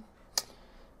sounding.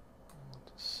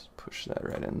 Just push that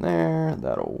right in there.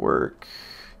 That'll work.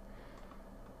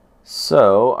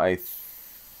 So I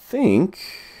think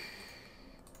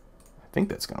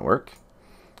that's going to work.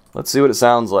 Let's see what it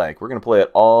sounds like. We're going to play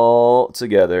it all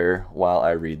together while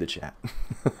I read the chat.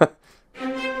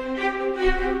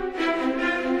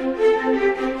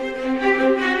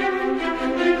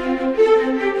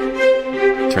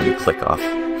 Turn the click off.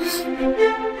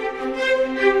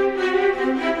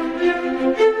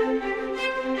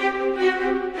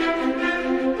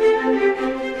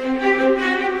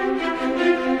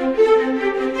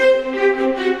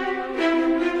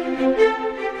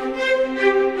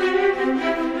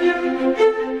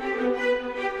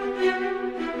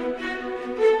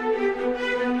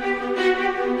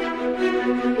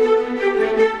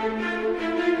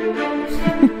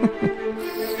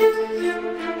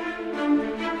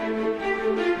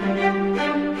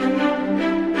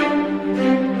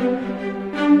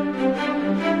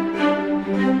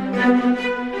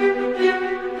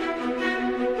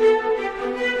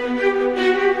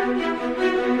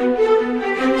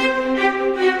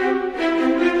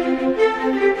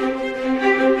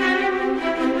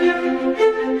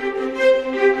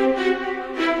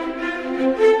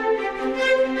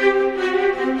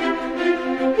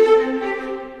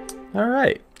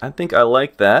 I think I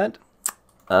like that.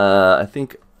 I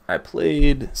think I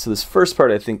played, so this first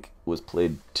part I think was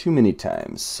played too many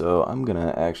times, so I'm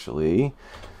gonna actually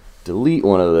delete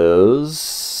one of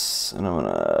those and I'm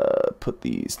gonna put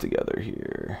these together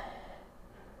here.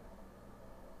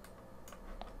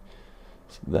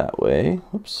 So that way,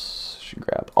 whoops, should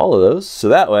grab all of those, so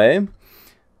that way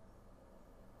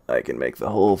I can make the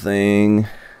whole thing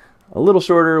a little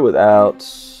shorter without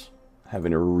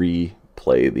having to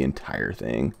replay the entire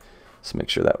thing. So make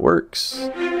sure that works. Okay,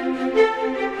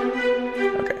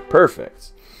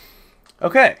 perfect.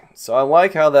 Okay, so I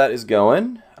like how that is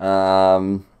going.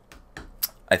 I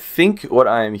think what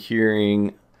I'm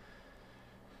hearing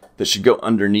that should go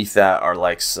underneath that are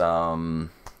like some,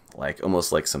 like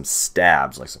almost like some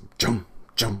stabs, like some jump,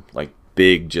 jump, like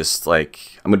big, just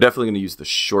like, I'm definitely going to use the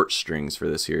short strings for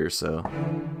this here, so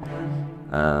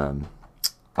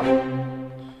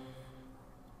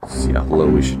see how low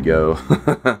we should go.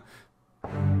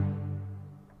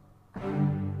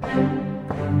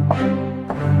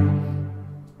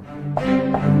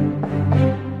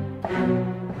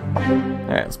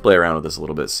 Alright, let's play around with this a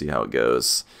little bit, see how it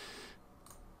goes.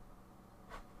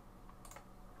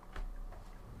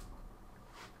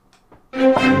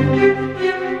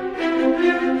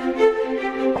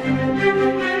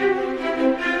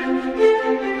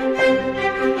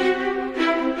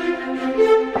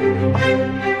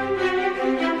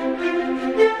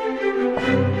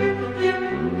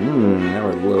 Now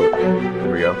we're low.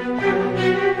 There we go.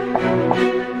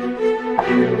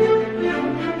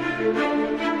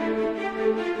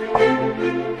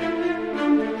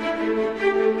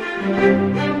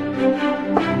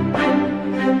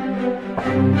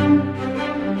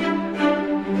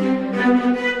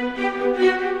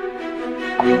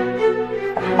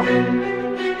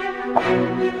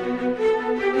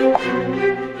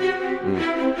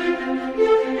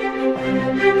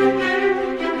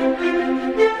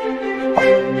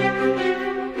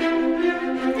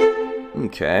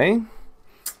 Okay,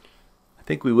 I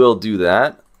think we will do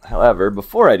that. However,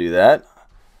 before I do that,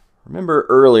 remember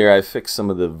earlier I fixed some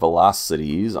of the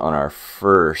velocities on our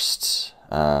first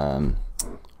one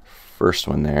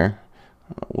there.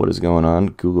 What is going on?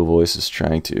 Google Voice is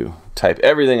trying to type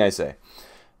everything I say.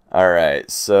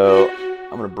 Alright, so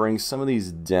I'm going to bring some of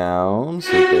these down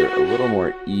so that they're a little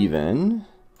more even.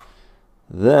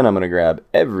 Then I'm going to grab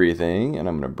everything and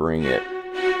I'm going to bring it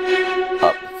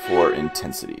up for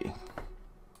intensity.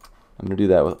 I'm going to do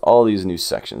that with all these new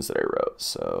sections that I wrote.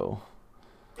 So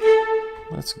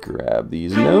let's grab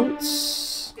these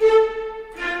notes.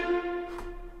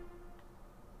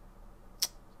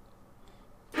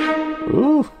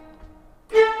 Ooh.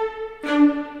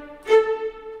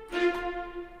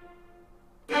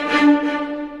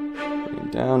 Bring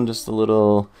it down just a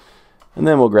little. And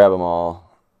then we'll grab them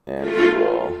all and we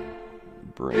will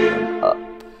bring them up.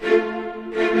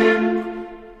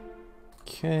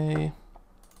 Okay.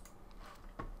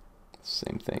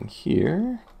 Same thing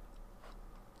here.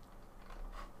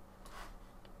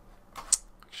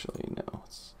 Actually, no.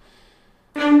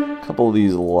 A couple of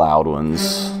these loud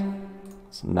ones.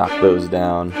 Let's knock those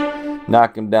down.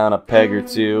 Knock them down a peg or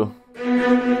two,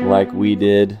 like we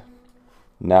did.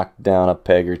 Knock down a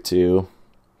peg or two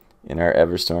in our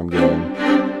Everstorm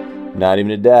game. Not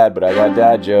even a dad, but I got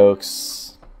dad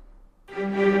jokes.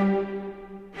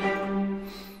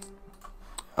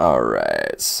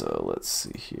 Alright, so let's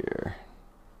see here.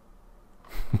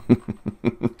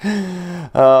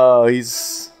 Oh,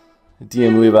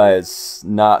 DM Levi is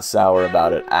not sour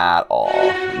about it at all.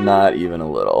 Not even a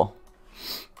little.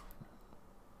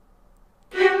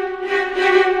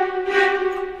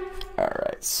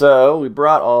 Alright, so we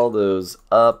brought all those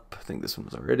up. I think this one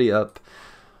was already up.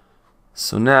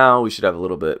 So now we should have a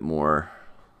little bit more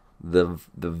the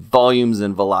volumes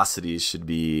and velocities should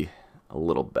be a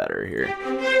little better here.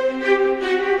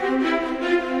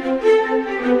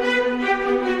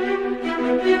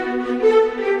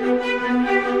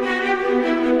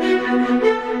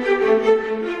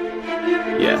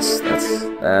 Yes,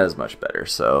 that is much better.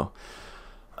 So,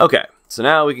 okay, so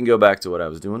now we can go back to what I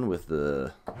was doing with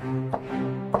the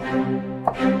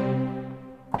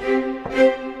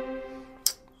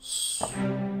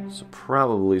so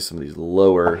probably some of these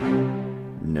lower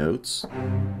notes.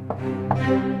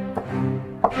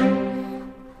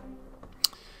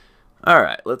 All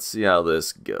right, let's see how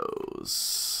this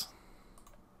goes.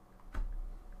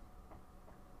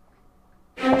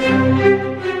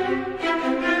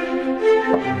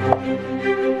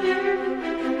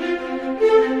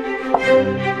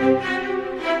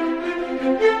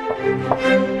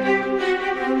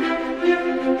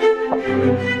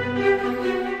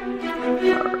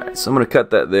 So I'm going to cut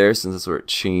that there since that's where it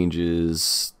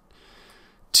changes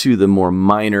to the more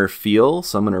minor feel.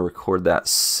 So I'm going to record that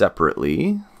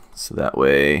separately. So that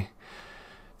way,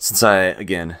 since I,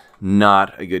 again,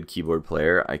 not a good keyboard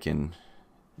player, I can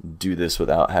do this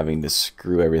without having to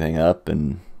screw everything up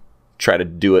and try to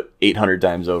do it 800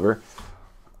 times over.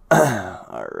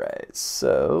 All right,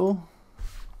 so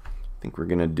I think we're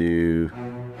going to do...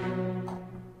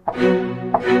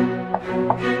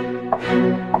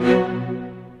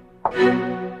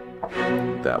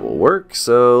 That will work,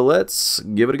 so let's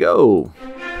give it a go.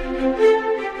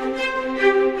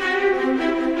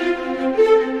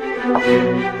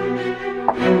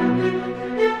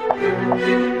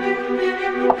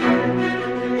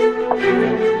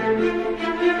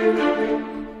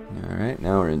 Alright,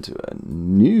 now we're into a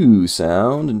new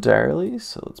sound entirely,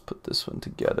 so let's put this one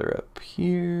together up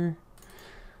here.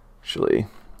 Actually,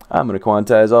 I'm going to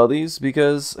quantize all these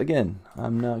because, again,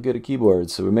 I'm not good at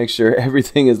keyboards, so we make sure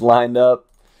everything is lined up,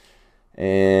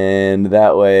 and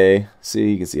that way,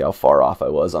 see, you can see how far off I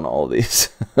was on all of these.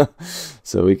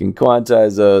 So we can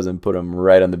quantize those and put them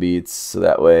right on the beats, so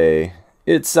that way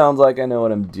it sounds like I know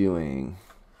what I'm doing.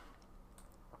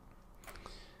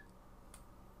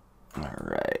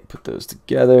 Alright, put those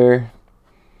together.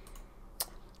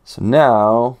 So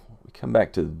now we come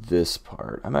back to this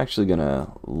part. I'm actually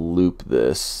gonna loop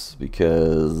this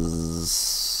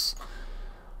because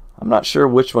I'm not sure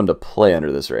which one to play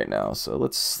under this right now. So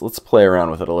let's play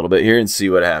around with it a little bit here and see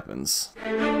what happens.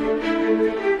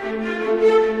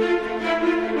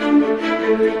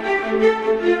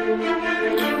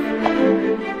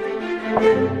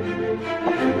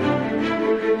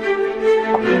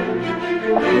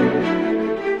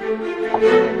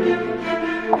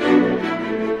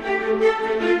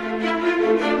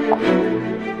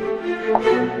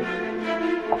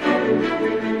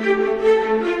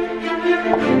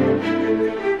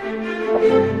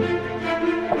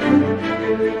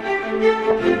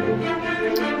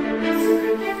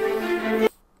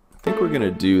 I think we're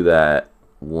gonna do that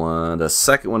one, the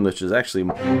second one, which is actually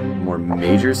more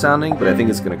major sounding, but I think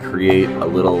it's gonna create a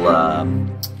little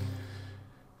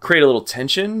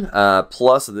tension.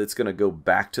 Plus, it's gonna go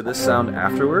back to this sound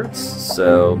afterwards.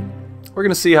 So we're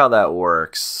gonna see how that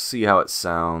works, see how it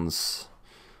sounds.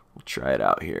 We'll try it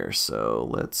out here. So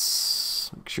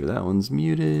let's make sure that one's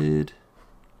muted.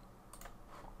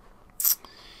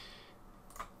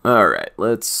 All right,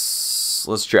 let's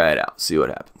try it out, see what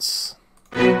happens.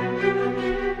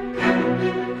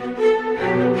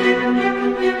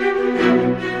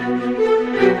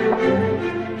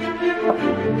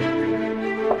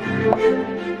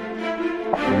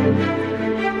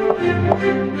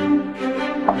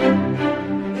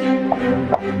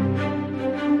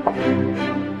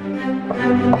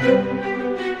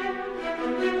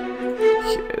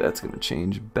 Okay, that's gonna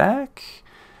change back.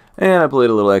 And I played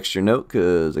a little extra note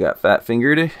because I got fat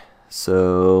fingered.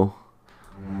 So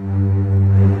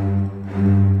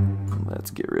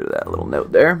let's get rid of that little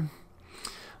note there.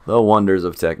 The wonders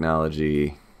of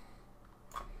technology.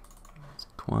 Let's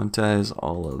quantize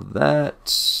all of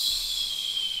that.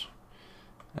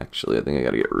 Actually, I think I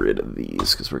gotta get rid of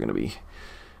these because we're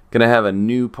gonna have a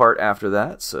new part after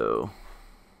that. So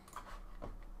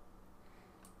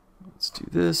let's do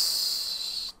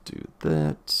this, do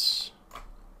that,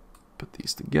 put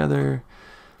these together,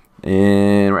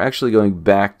 and we're actually going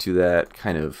back to that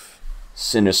kind of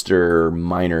sinister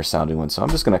minor sounding one. So I'm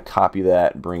just gonna copy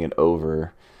that and bring it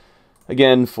over.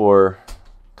 Again, for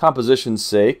composition's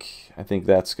sake, I think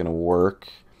that's gonna work.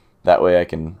 That way I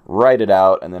can write it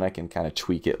out and then I can kind of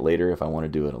tweak it later if I want to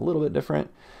do it a little bit different.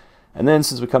 And then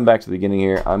since we come back to the beginning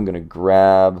here, I'm going to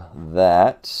grab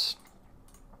that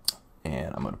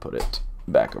and I'm going to put it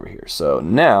back over here. So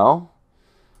now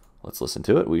let's listen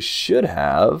to it. We should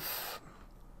have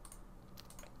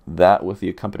that with the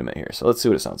accompaniment here. So let's see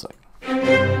what it sounds like.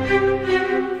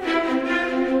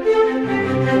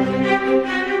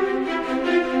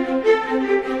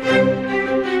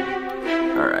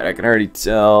 All right, I can already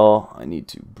tell I need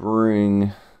to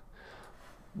bring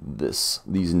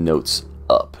these notes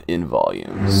up in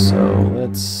volume. So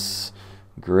let's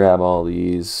grab all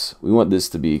these. We want this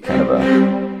to be kind of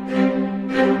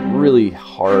a really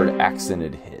hard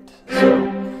accented hit. So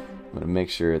I'm going to make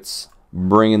sure it's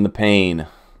bringing the pain.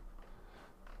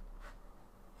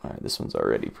 All right, this one's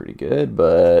already pretty good,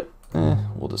 but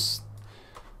we'll just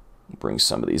bring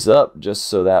some of these up just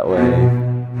so that way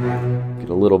get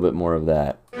a little bit more of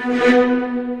that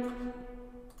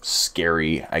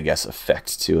scary, I guess,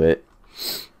 effect to it.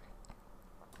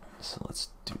 So let's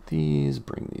do these,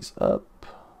 bring these up.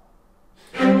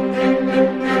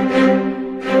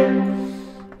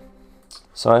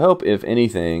 So I hope, if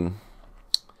anything,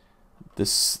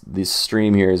 this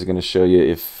stream here is going to show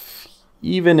you,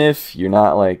 even if you're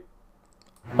not like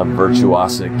a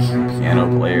virtuosic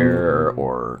piano player,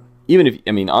 or even if,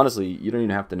 I mean, honestly, you don't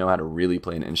even have to know how to really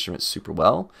play an instrument super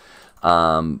well.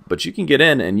 But you can get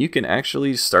in and you can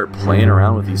actually start playing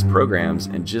around with these programs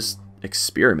and just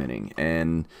experimenting.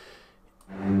 And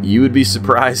you would be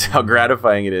surprised how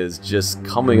gratifying it is just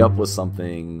coming up with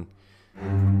something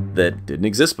that didn't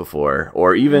exist before.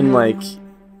 Or even like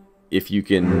if you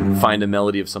can find a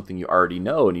melody of something you already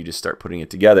know and you just start putting it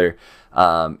together.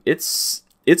 It's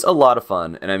a lot of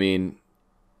fun. And I mean,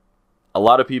 a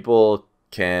lot of people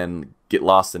can get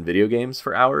lost in video games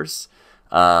for hours.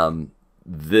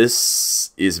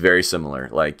 This is very similar.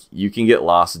 Like, you can get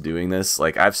lost doing this.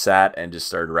 Like, I've sat and just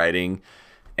started writing,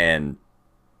 and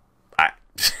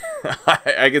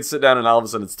I could sit down and all of a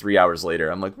sudden it's 3 hours later.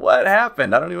 I'm like, what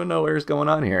happened? I don't even know where's going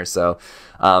on here. So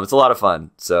it's a lot of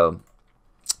fun. So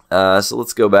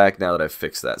let's go back now that I've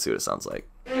fixed that, see what it sounds like.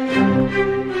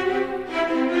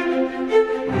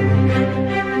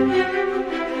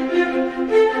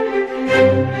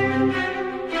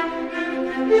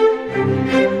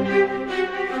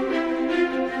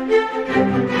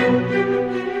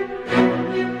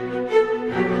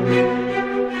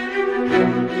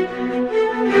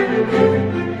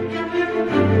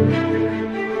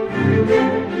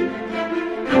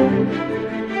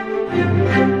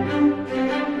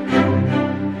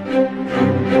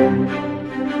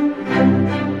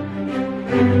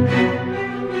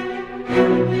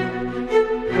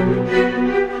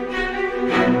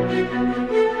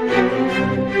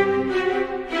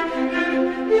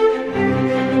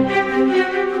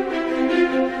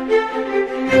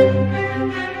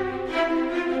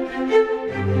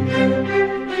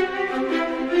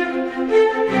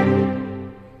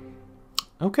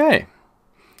 Okay,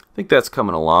 I think that's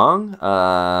coming along.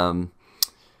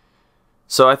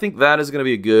 So I think that is going to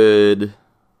be a good,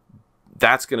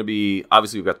 that's going to be,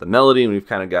 obviously we've got the melody and we've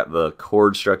kind of got the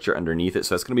chord structure underneath it.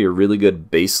 So that's going to be a really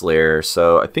good bass layer.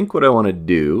 So I think what I want to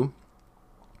do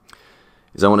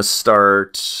is I want to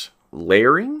start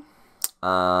layering.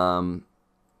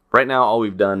 Right now all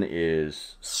we've done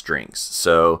is strings.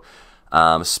 So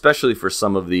especially for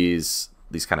some of these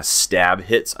kind of stab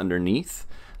hits underneath,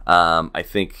 I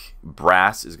think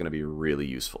brass is going to be really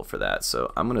useful for that.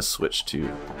 So I'm going to switch to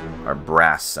our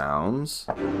brass sounds.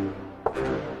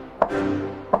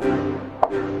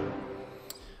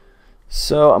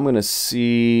 So I'm going to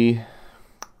see,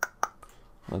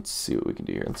 let's see what we can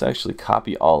do here. Let's actually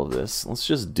copy all of this. Let's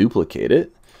just duplicate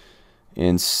it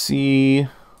and see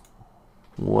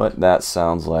what that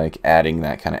sounds like, adding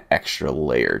that kind of extra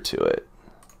layer to it.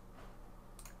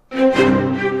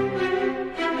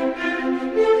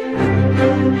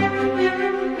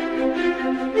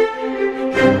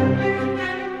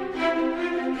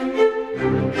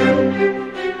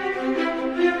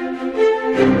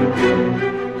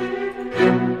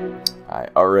 I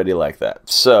already like that.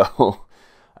 So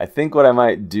I think what I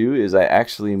might do is I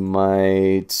actually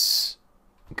might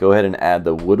go ahead and add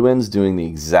the woodwinds doing the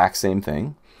exact same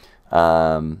thing.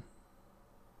 Let's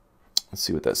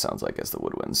see what that sounds like as the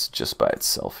woodwinds just by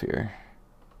itself here.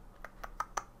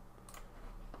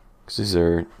 Because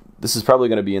this is probably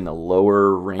going to be in the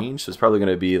lower range, so it's probably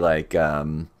going to be like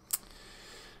that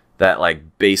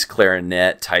like bass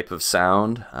clarinet type of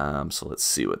sound. So let's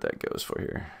see what that goes for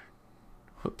here.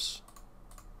 Whoops.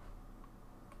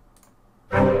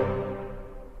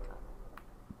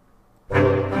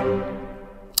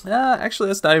 Actually,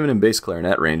 that's not even in bass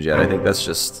clarinet range yet. I think that's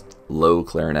just low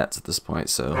clarinets at this point.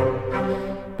 So,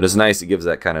 but it's nice. It gives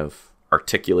that kind of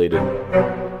articulated,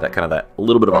 that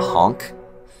little bit of a honk.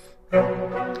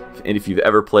 And if you've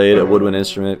ever played a woodwind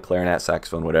instrument, clarinet,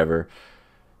 saxophone, whatever,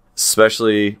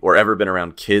 especially or ever been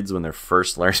around kids when they're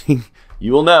first learning,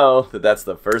 you will know that that's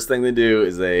the first thing they do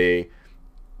is they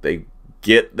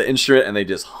get the instrument and they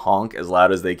just honk as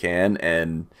loud as they can.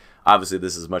 And obviously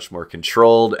this is much more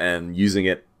controlled and using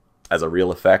it as a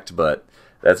real effect, but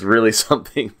that's really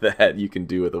something that you can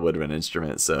do with a woodwind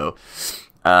instrument. So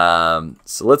so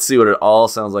let's see what it all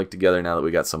sounds like together now that we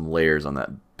got some layers on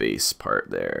that bass part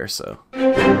there. So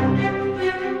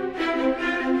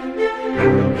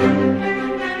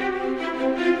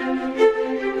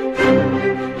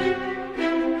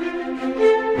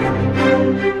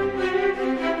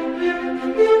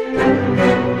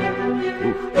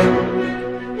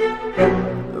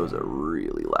those are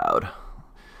really loud.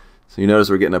 So you notice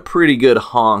we're getting a pretty good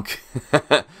honk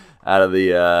out of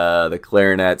the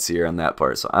clarinets here on that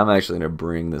part. So I'm actually going to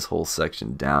bring this whole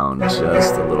section down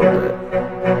just a little bit.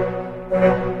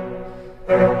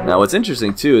 Now what's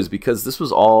interesting too is because this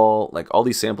was all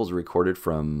these samples were recorded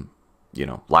from, you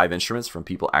know, live instruments, from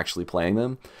people actually playing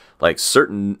them.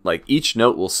 Each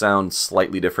note will sound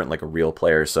slightly different like a real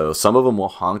player. So some of them will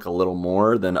honk a little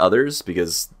more than others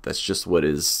because that's just what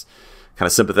is kind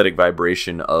of sympathetic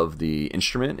vibration of the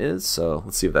instrument is. So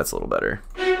let's see if that's a little better.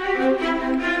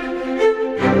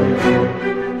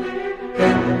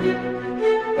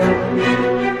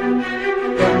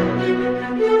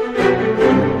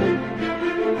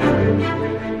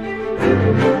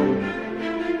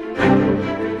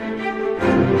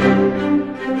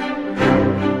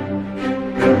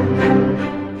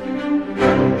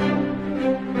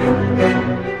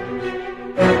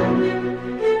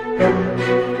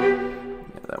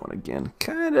 Again,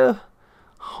 kind of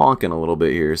honking a little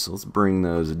bit here, so let's bring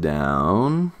those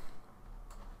down.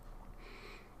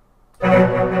 That's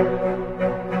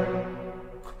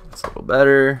a little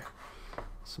better.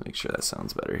 Let's make sure that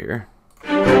sounds better here.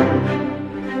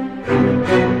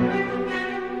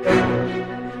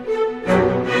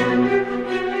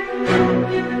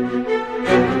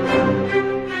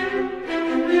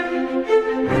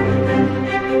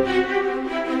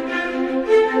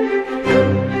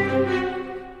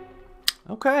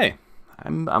 Okay,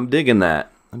 I'm digging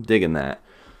that. I'm digging that.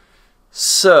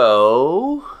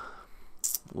 So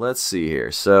let's see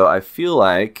here. So I feel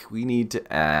like we need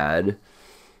to add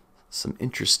some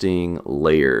interesting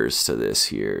layers to this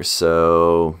here.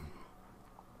 So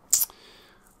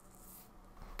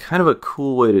kind of a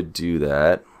cool way to do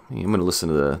that. I'm going to listen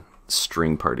to the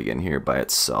string part again here by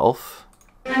itself.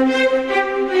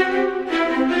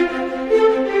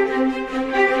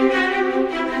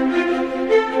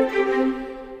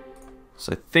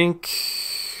 So I think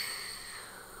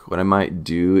what I might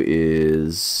do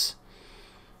is,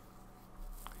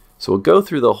 so we'll go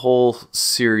through the whole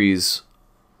series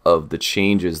of the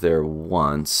changes there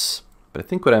once, but I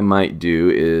think what I might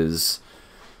do is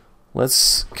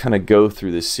let's kind of go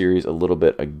through this series a little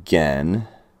bit again,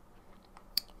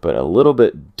 but a little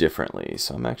bit differently.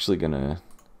 So I'm actually I'm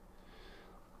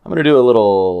gonna do a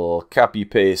little copy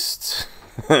paste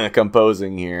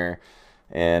composing here,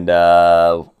 and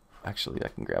actually, I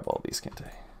can grab all these, can't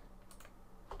I?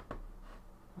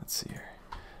 Let's see here.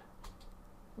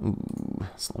 Ooh,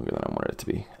 it's longer than I wanted it to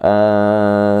be.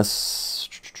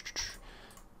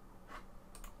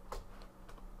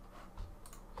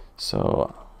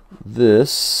 So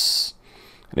this,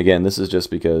 and again, this is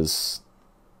just because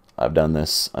I've done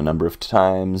this a number of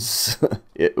times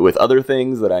with other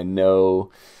things that I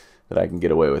know that I can get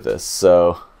away with this.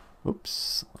 So,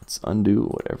 oops, let's undo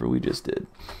whatever we just did.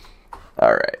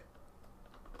 All right.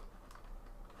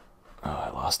 Oh,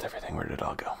 I lost everything. Where did it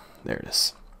all go? There it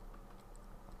is.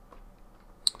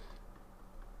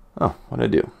 Oh, what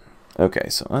did I do? Okay,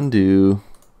 so undo.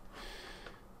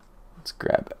 Let's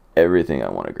grab everything I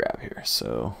want to grab here.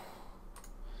 So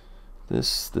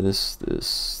this.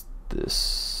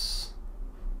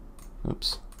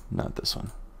 Oops, not this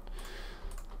one.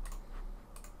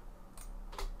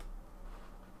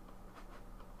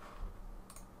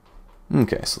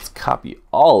 Okay, so let's copy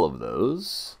all of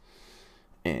those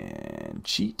and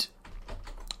cheat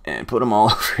and put them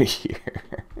all over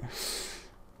here.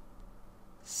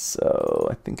 So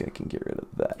I think I can get rid of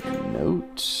that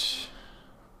note.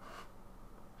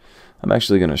 I'm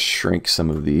actually going to shrink some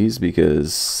of these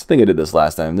because I think I did this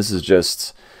last time. This is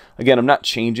just, again, I'm not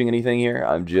changing anything here.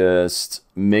 I'm just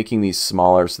making these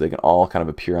smaller so they can all kind of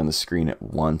appear on the screen at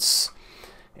once,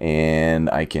 and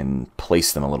I can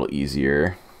place them a little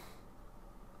easier.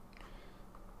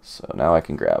 So now I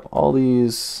can grab all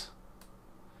these,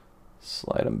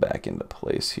 slide them back into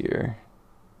place here.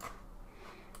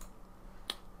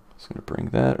 Just going to bring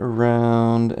that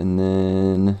around, and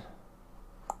then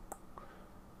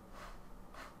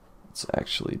let's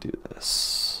actually do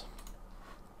this.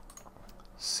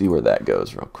 see where that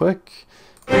goes real quick.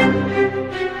 You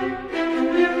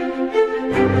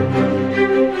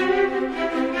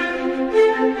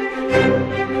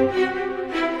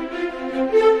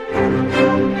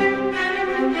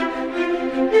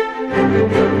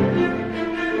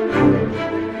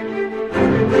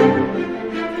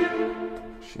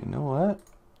know what?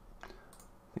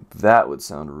 I think that would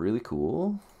sound really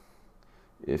cool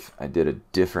if I did a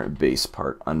different bass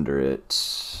part under it.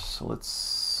 So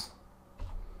let's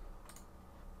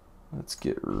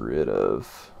get rid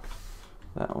of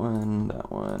that one,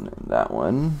 and that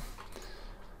one.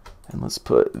 And let's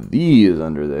put these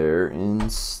under there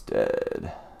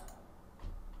instead.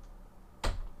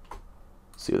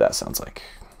 See what that sounds like.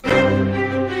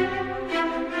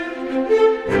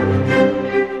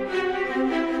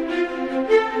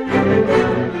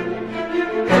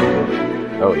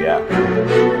 Oh yeah.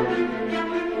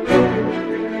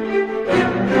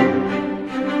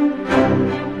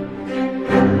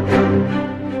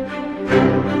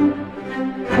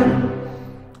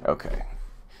 Okay.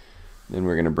 Then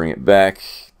we're going to bring it back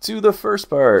to the first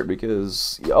part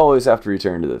because you always have to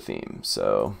return to the theme.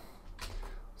 So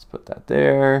let's put that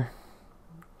there.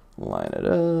 Line it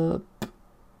up.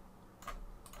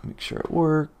 Make sure it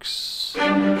works.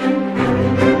 Okay,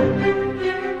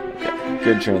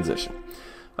 good transition.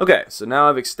 Okay, so now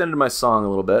I've extended my song a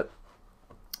little bit.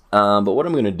 But what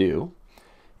I'm going to do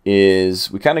is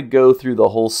we kind of go through the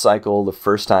whole cycle the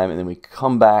first time, and then we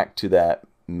come back to that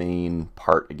main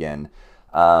part again.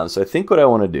 So I think what I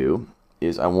want to do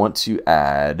is I want to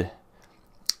add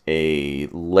a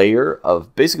layer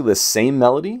of basically the same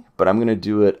melody, but I'm going to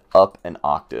do it up an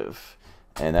octave.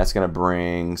 And that's going to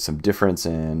bring some difference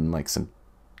in, like, some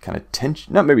kind of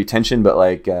tension, not maybe tension, but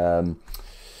like some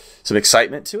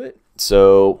excitement to it.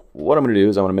 So what I'm going to do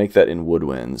is I want to make that in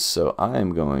woodwinds. So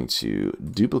I'm going to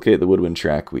duplicate the woodwind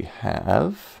track we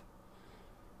have.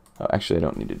 Oh, actually, I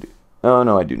don't need to do. Oh,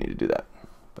 no, I do need to do that.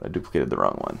 But I duplicated the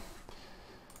wrong one.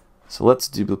 So let's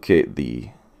duplicate the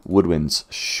woodwinds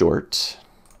short.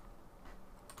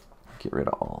 Get rid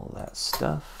of all that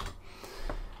stuff.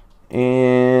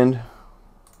 And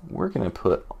we're going to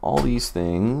put all these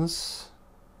things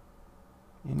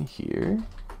in here.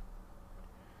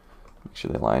 Make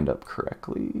sure they lined up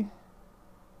correctly.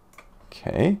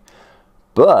 Okay.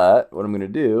 But what I'm going to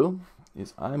do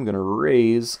is I'm going to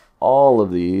raise all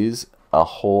of these a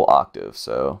whole octave.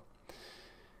 So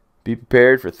be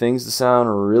prepared for things to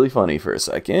sound really funny for a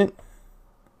second.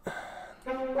 So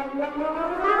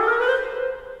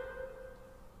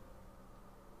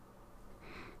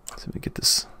let me get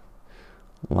this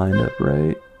lined up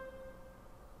right.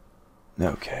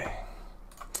 Okay.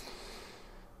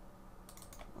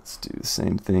 Let's do the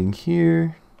same thing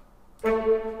here.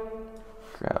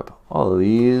 Grab all of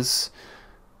these,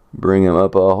 bring them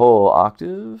up a whole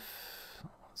octave.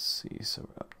 Let's see, so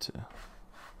we're up to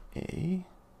A.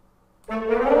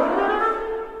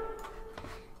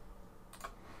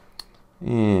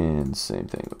 And same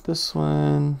thing with this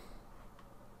one.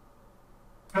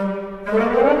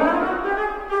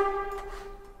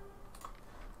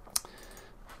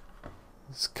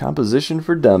 It's composition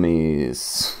for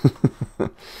dummies.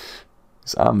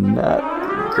 So I'm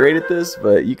not great at this,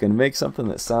 but you can make something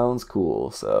that sounds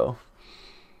cool. So,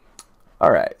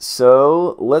 all right.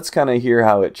 So let's kind of hear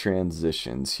how it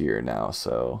transitions here now.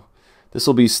 So this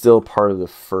will be still part of the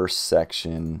first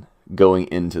section going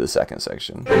into the second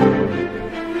section.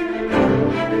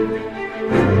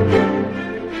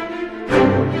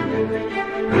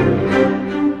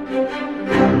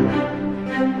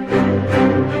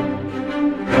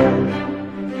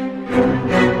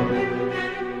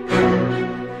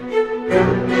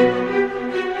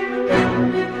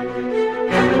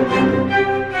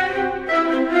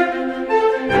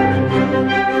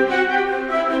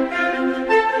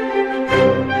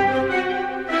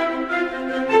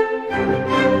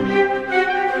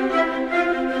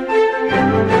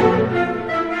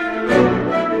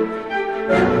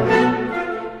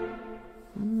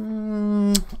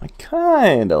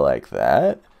 Kind of like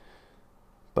that,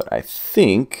 but I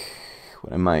think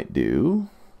what I might do,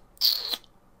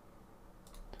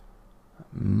 I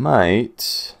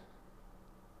might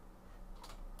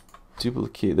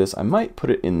duplicate this. I might put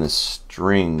it in the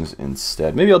strings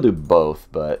instead. Maybe I'll do both,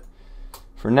 but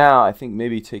for now, I think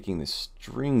maybe taking the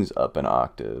strings up an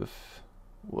octave.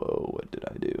 Whoa, what did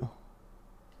I do?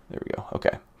 There we go.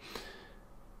 Okay.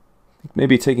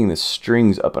 Maybe taking the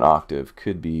strings up an octave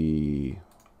could be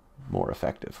more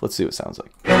effective. Let's see what it sounds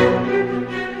like.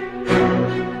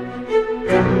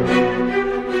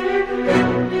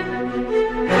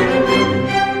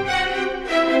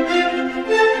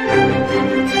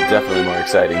 Definitely more more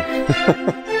exciting.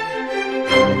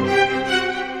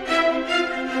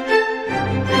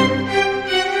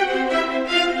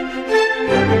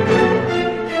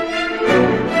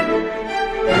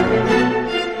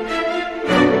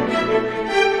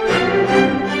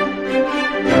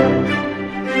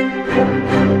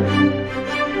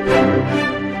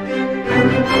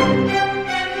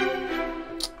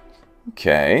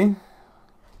 Okay,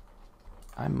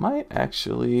 I might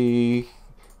actually,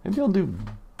 maybe I'll do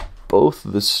both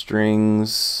the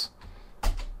strings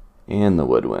and the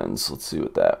woodwinds. Let's see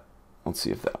if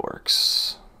that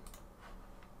works.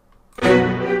 I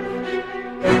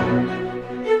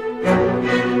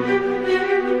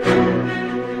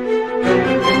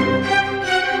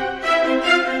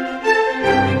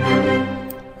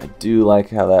do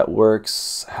like how that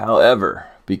works. However,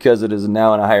 because it is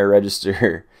now in a higher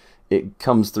register, it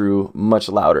comes through much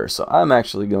louder. So I'm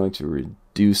actually going to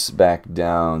reduce back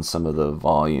down some of the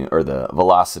volume or the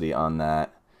velocity on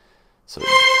that. So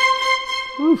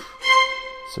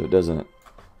it doesn't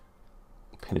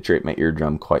penetrate my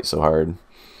eardrum quite so hard.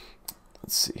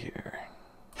 Let's see here.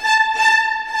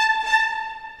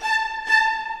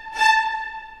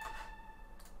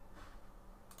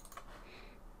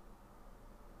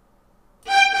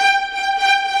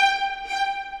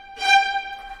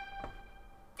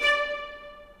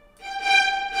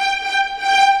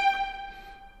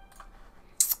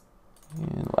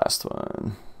 And last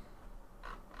one.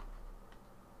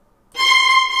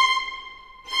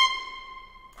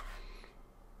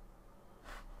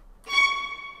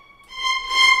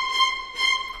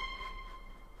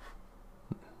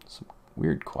 Some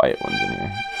weird quiet ones in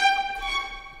here.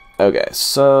 Okay,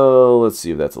 so let's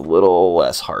see if that's a little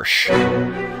less harsh.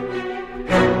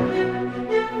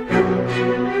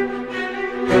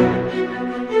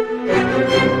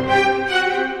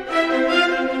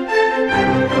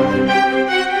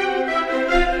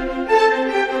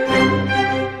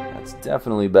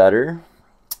 Definitely better,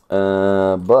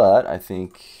 but I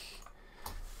think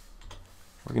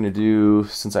we're gonna do,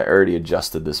 since I already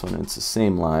adjusted this one, it's the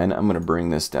same line, I'm gonna bring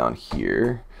this down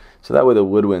here so that way the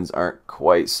woodwinds aren't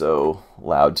quite so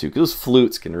loud too, because those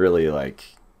flutes can really, like,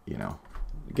 you know,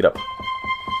 get up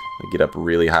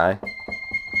really high.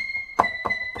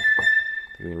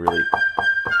 They can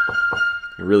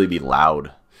really be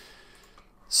loud.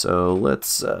 So let's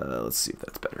see if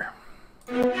that's better.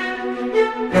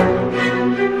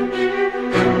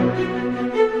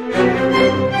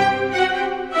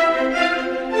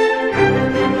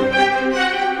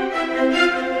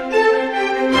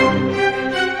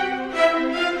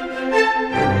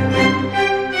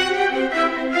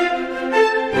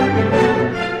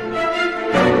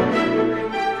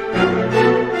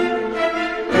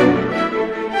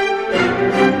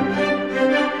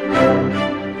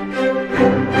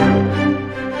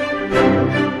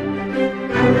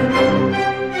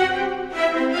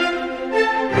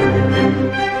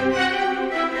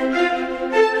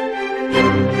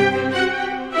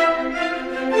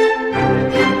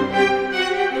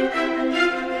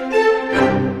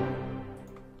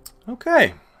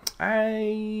 Okay,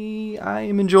 I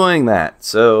am enjoying that.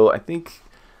 So I think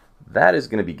that is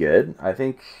going to be good. I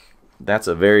think that's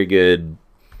a very good,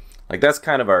 like, that's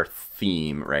kind of our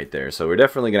theme right there. So we're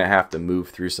definitely going to have to move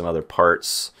through some other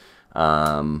parts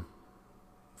for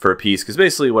a piece, because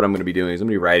basically what I'm going to be doing is I'm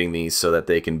going to be writing these so that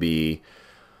they can be,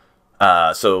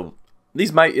 so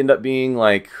these might end up being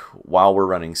like while we're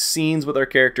running scenes with our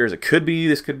characters. It could be,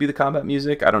 this could be the combat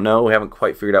music. I don't know. We haven't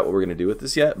quite figured out what we're going to do with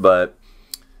this yet, but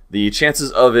the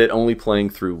chances of it only playing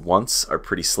through once are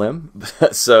pretty slim.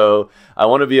 So I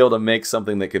want to be able to make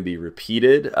something that can be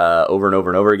repeated over and over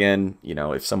and over again, you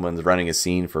know, if someone's running a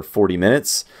scene for 40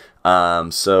 minutes.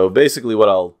 So basically what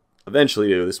I'll eventually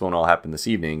do, this won't all happen this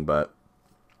evening, but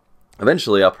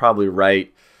eventually I'll probably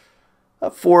write a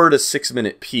 4 to 6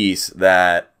 minute piece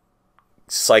that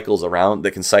cycles around,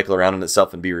 that can cycle around in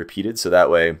itself and be repeated. So that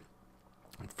way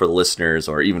for the listeners,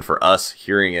 or even for us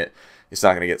hearing it, it's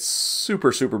not going to get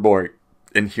super, super boring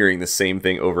in hearing the same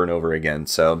thing over and over again.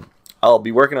 So I'll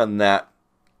be working on that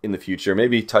in the future,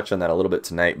 maybe touch on that a little bit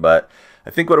tonight, but I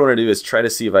think what I want to do is try to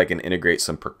see if I can integrate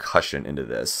some percussion into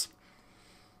this.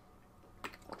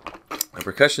 And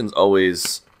percussion's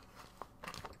always,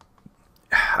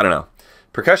 I don't know,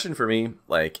 percussion for me,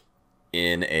 like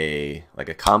in a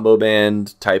combo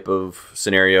band type of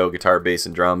scenario, guitar, bass,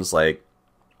 and drums, like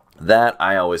that,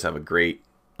 I always have a great,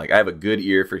 like, I have a good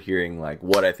ear for hearing like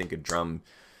what I think a drum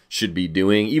should be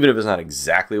doing, even if it's not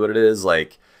exactly what it is,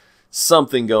 like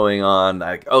something going on,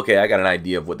 like, okay, I got an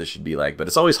idea of what this should be like, but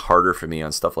it's always harder for me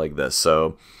on stuff like this.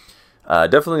 So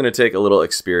definitely going to take a little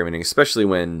experimenting, especially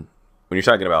when you're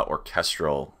talking about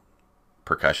orchestral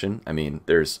percussion. I mean,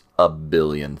 there's a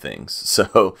billion things.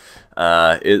 So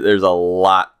there's a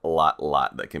lot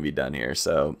that can be done here.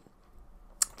 So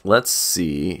let's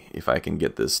see if I can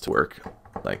get this to work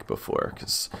like before,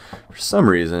 because for some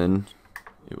reason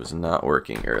it was not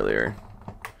working earlier.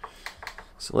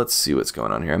 So let's see what's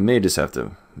going on here. I may just have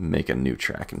to make a new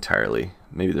track entirely.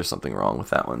 Maybe there's something wrong with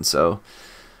that one. So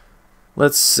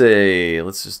let's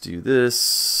just do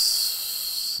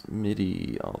this.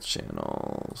 MIDI all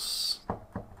channels.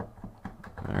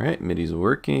 All right, MIDI's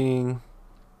working.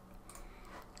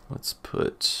 Let's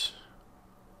put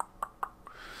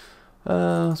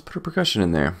a percussion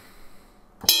in there.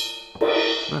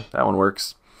 That one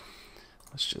works.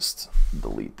 Let's just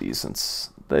delete these since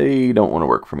they don't want to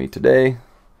work for me today.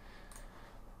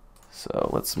 So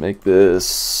let's make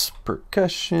this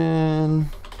percussion.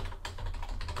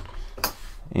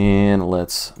 And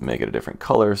let's make it a different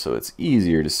color so it's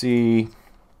easier to see.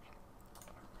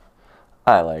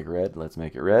 I like red. Let's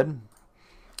make it red.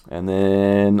 And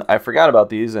then I forgot about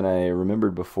these, and I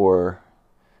remembered before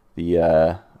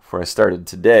I started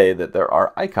today that there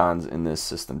are icons in this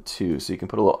system too. So you can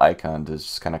put a little icon to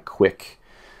just kind of quick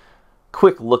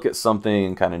look at something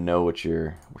and kind of know what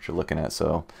you're looking at.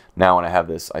 So now when I have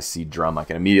this, I see drum, I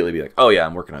can immediately be like, oh yeah,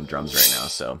 I'm working on drums right now.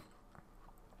 So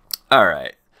all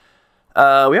right.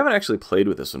 We haven't actually played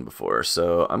with this one before,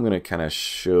 so I'm going to kind of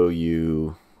show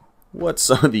you what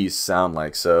some of these sound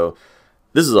like. So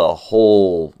this is a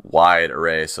whole wide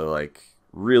array, so like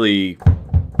really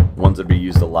ones that be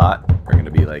used a lot are going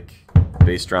to be like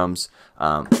bass drums,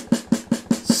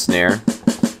 snare,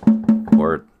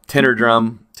 or tenor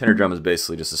drum. Tenor drum is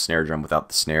basically just a snare drum without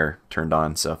the snare turned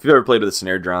on. So if you've ever played with a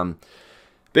snare drum,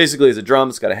 basically it's a drum,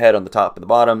 it's got a head on the top and the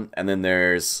bottom, and then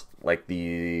there's like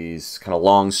these kind of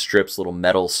long strips, little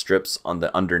metal strips on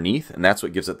the underneath, and that's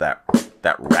what gives it that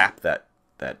rap, that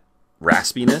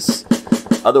raspiness.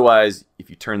 Otherwise, if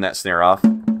you turn that snare off,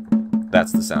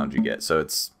 that's the sound you get. So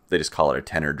they just call it a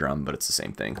tenor drum, but it's the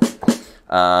same thing.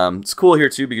 It's cool here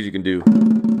too because you can do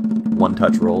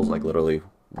one-touch rolls, like literally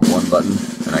one button,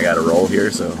 and I got a roll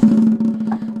here. So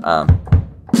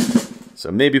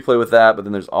so maybe play with that. But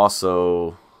then there's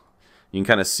also, you can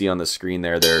kind of see on the screen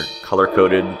there, they're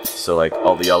color-coded. So like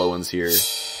all the yellow ones here,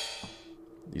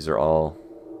 these are all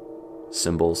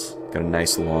cymbals. Got a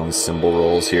nice long cymbal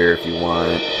rolls here if you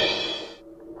want.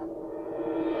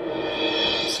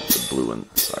 Let's see the blue one.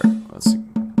 Sorry. Let's see.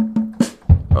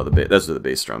 Oh, those are the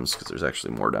bass drums because there's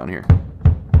actually more down here.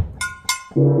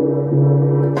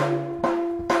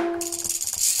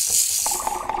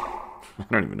 I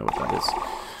don't even know what that is.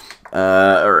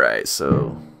 All right,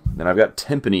 so then I've got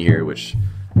timpani here, which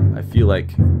I feel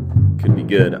like could be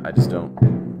good. I don't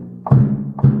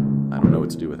know what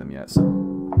to do with them yet. So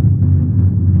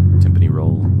timpani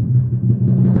roll.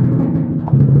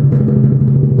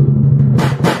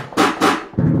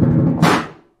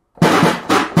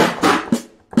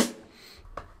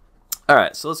 All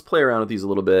right, so let's play around with these a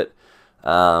little bit.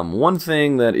 One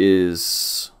thing that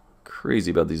is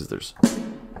crazy about these is there's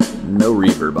no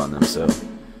reverb on them, so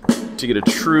to get a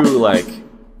true like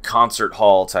concert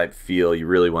hall type feel, you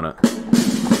really want to.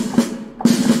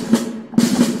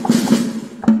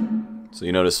 So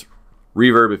you notice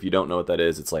reverb, if you don't know what that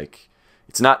is, it's like,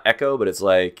 it's not echo, but it's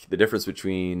like the difference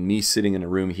between me sitting in a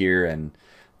room here and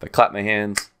if I clap my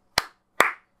hands,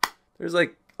 there's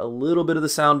like a little bit of the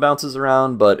sound bounces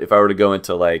around, but if I were to go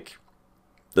into like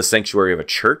the sanctuary of a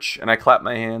church and I clap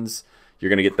my hands, you're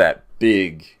going to get that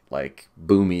big like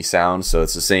boomy sound. So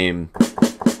it's the same.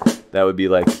 That would be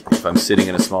like if I'm sitting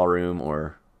in a small room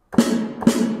or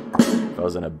if I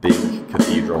was in a big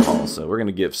cathedral hall. So we're going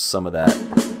to give some of that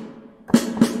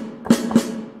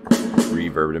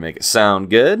reverb to make it sound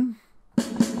good.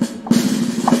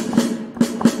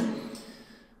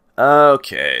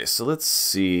 Okay, so let's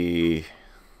see.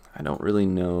 I don't really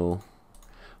know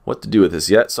what to do with this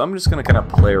yet, so I'm just going to kind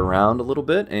of play around a little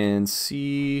bit and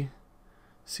see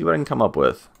what I can come up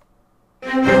with.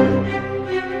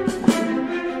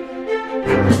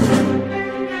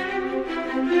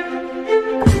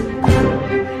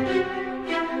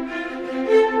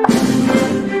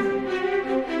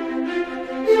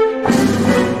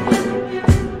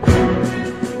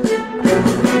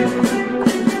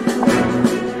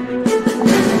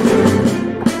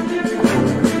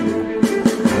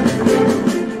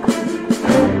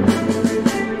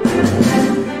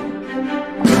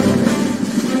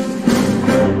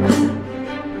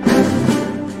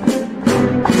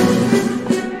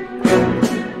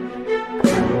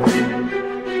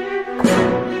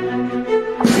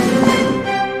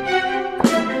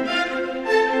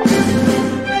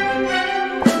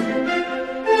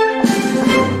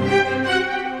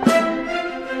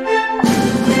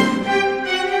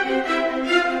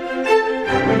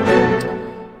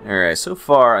 right, so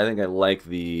far I think I like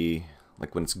when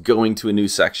it's going to a new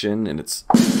section and it's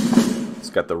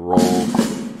got the roll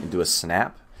into a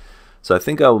snap. So I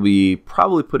think I'll be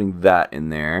probably putting that in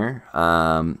there.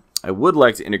 I would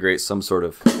like to integrate some sort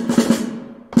of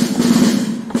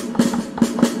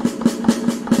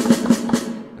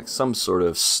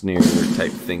snare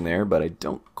type thing there, but I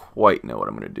don't quite know what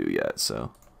I'm going to do yet.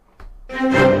 So.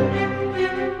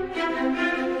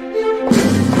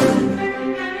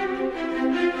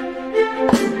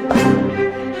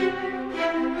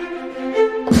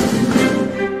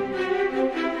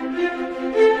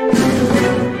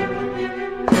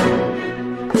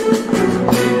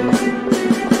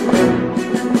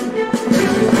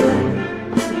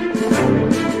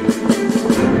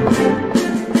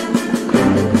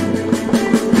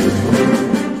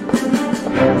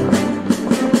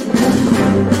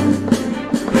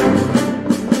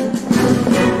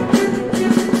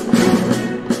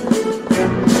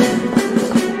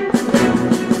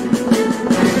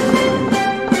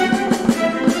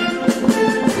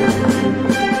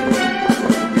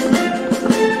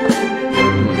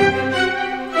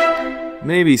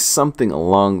 Maybe something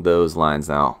along those lines.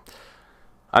 Now,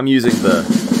 I'm using the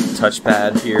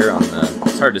touchpad here on the,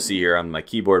 it's hard to see here on my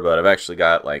keyboard, but I've actually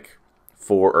got like 8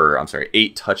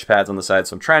 touchpads on the side,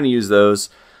 so I'm trying to use those.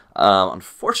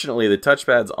 Unfortunately, the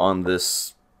touchpads on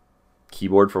this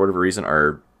keyboard, for whatever reason,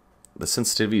 the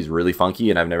sensitivity is really funky,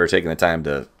 and I've never taken the time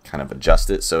to kind of adjust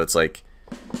it, so it's like,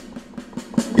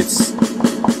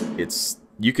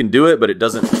 you can do it, but it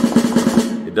doesn't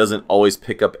always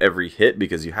pick up every hit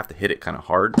because you have to hit it kind of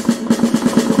hard.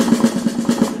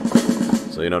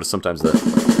 So you notice sometimes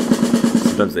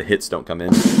the hits don't come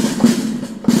in.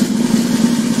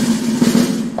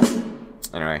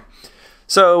 Anyway,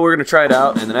 so we're gonna try it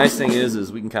out, and the nice thing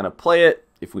is we can kind of play it.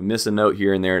 If we miss a note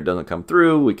here and there, it doesn't come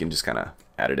through, we can just kind of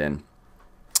add it in.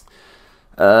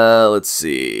 Let's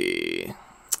see.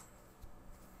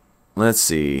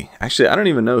 Actually, I don't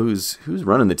even know who's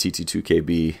running the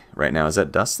TT2KB right now. Is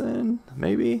that Dustin?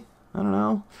 Maybe? I don't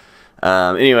know.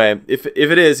 Anyway, if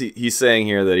it is, he's saying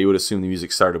here that he would assume the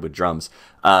music started with drums.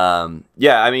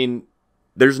 Yeah, I mean,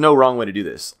 there's no wrong way to do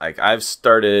this. Like, I've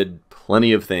started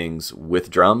plenty of things with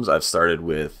drums. I've started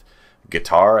with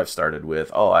guitar. I've started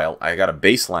with, I got a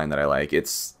bass line that I like.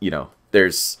 It's,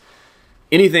 there's...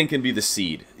 anything can be the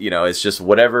seed, it's just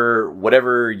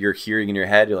whatever you're hearing in your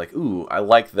head, you're like, ooh, I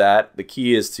like that. The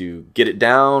key is to get it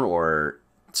down or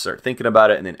start thinking about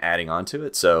it and then adding on to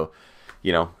it. So,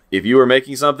 if you were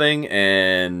making something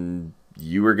and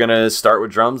you were going to start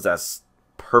with drums, that's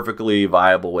perfectly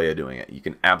viable way of doing it. You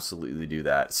can absolutely do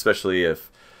that, especially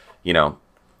if,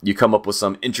 you come up with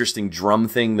some interesting drum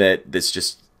thing that's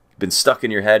just been stuck in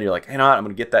your head. You're like, hey, you know what? I'm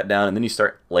going to get that down. And then you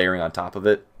start layering on top of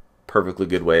it. Perfectly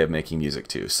good way of making music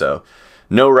too. So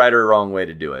no right or wrong way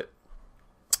to do it.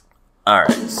 All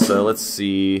right, so let's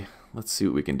see what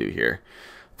we can do here.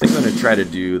 I think I'm going to try to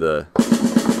do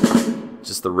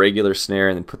just the regular snare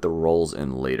and then put the rolls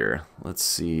in later. Let's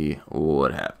see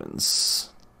what happens.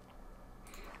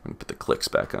 I'm going to put the clicks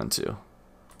back on too.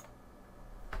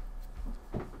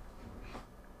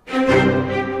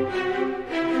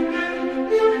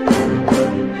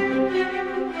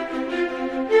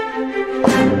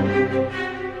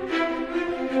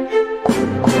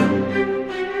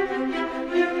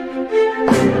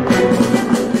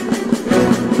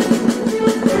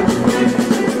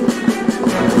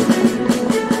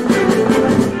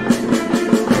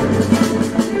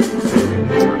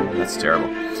 That's terrible.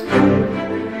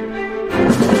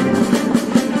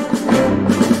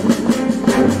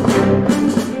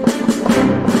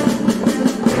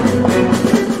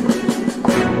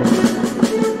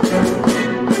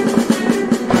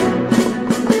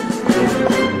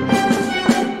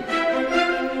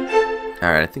 All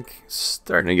right, I think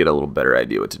starting to get a little better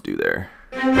idea what to do there.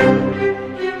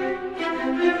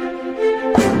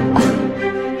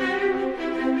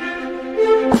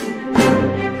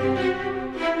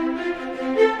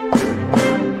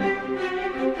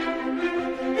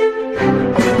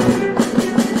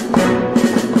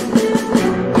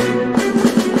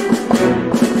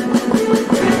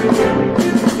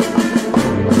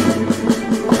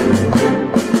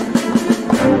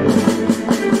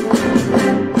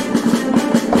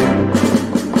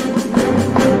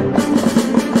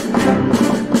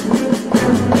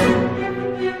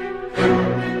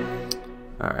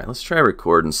 Let's try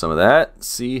recording some of that,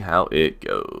 see how it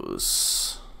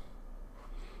goes.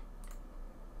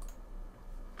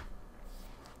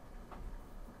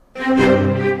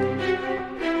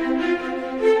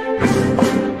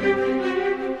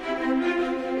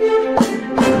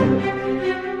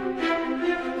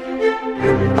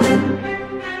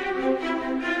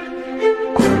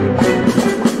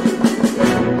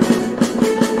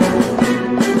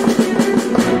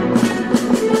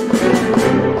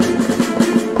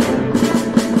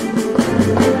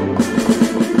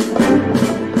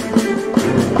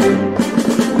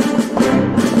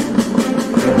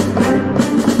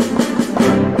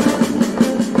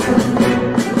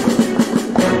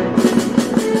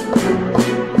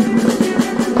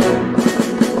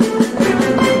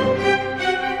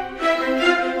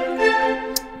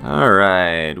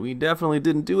 we definitely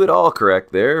didn't do it all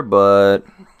correct there, but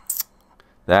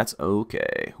that's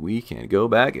okay. We can go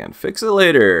back and fix it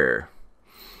later.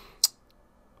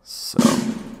 So,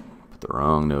 put the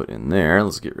wrong note in there.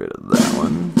 Let's get rid of that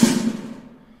one.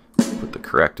 Put the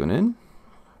correct one in.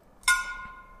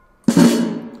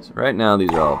 So right now,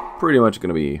 these are all pretty much going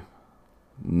to be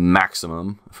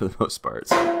maximum for the most part.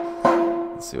 So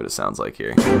let's see what it sounds like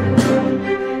here.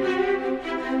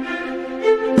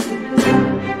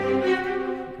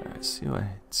 Alright, see how I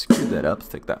screwed that up.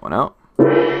 Take that one out.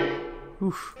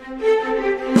 Oof. And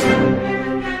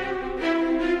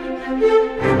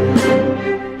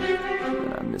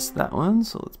I missed that one,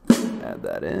 so let's add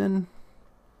that in.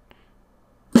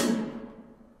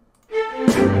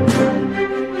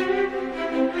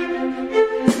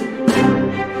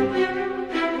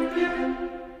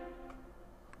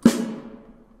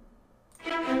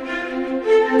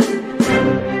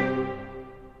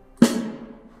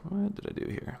 What did I do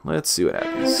here? Let's see what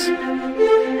happens.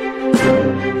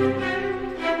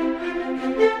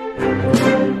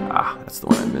 Ah, that's the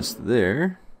one I missed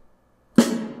there.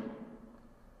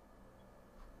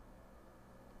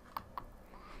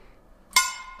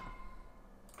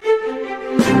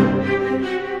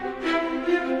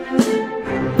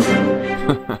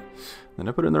 Then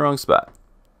I put it in the wrong spot.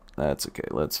 That's okay,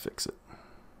 let's fix it.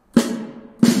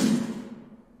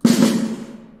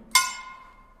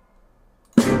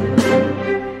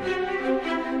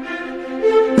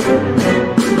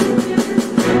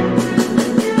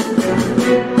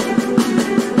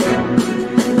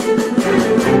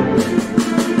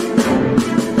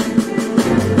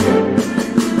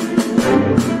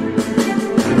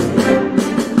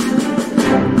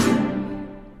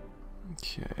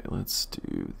 Let's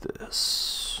do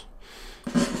this.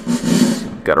 So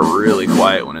got a really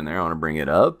quiet one in there. I want to bring it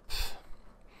up.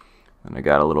 And I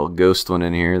got a little ghost one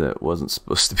in here that wasn't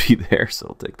supposed to be there, so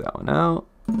I'll take that one out.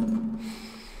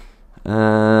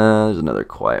 There's another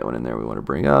quiet one in there we want to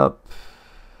bring up.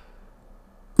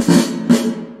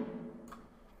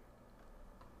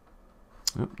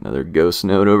 Oh, another ghost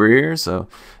note over here. So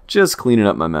just cleaning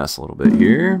up my mess a little bit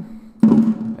here.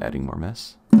 Oh, adding more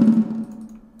mess.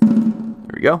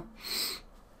 There we go.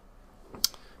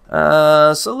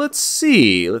 So let's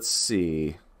see.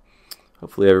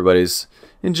 Hopefully everybody's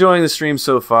enjoying the stream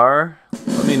so far.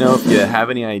 Let me know if you have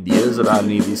any ideas about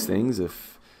any of these things.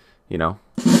 If you know,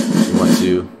 you want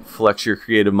to flex your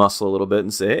creative muscle a little bit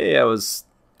and say, hey,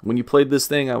 when you played this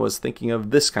thing, I was thinking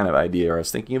of this kind of idea, or I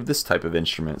was thinking of this type of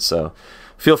instrument. So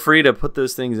feel free to put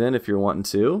those things in if you're wanting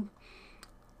to.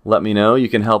 Let me know. You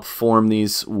can help form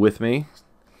these with me.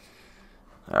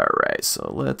 Alright,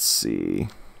 so let's see.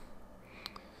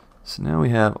 So now we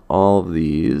have all of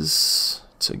these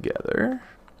together.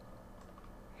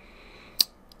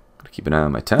 Gotta keep an eye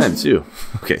on my time too.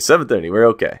 Okay, 7:30, we're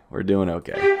okay. We're doing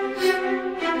okay.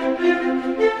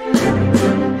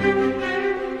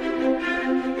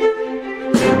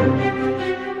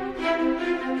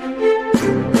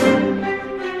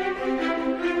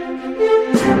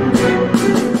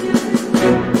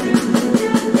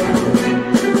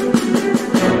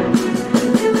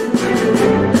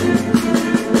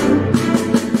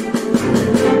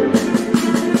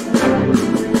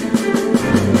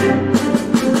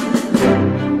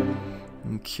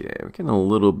 A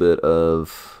little bit of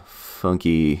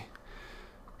funky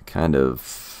kind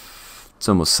of, it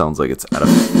almost sounds like it's out of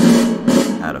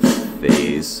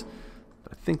phase.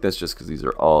 But I think that's just because these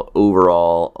are all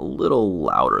overall a little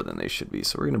louder than they should be.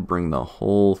 So we're going to bring the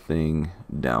whole thing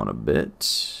down a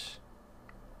bit.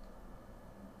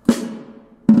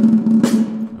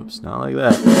 Oops, not like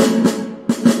that.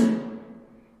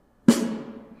 Let's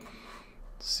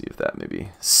see if that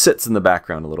maybe sits in the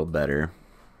background a little better.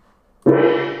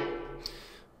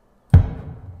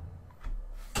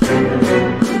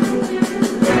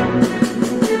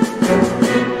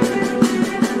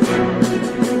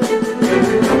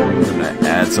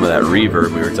 Some of that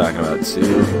reverb we were talking about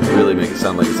too, really make it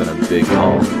sound like it's in a big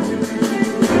hall.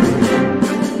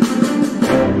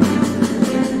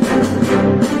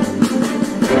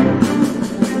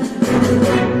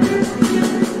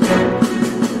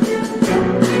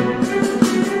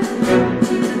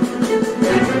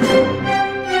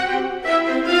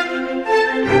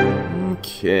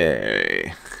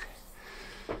 Okay.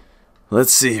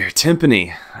 Let's see here.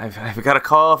 Timpani. I've got a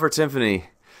call for timpani.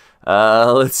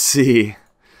 Let's see.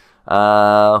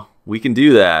 We can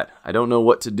do that. I don't know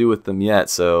what to do with them yet,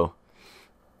 so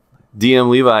DM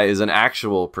Levi is an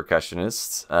actual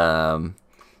percussionist,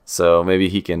 so maybe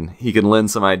he can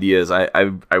lend some ideas.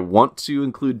 I want to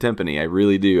include timpani, I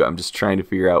really do. I'm just trying to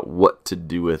figure out what to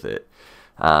do with it,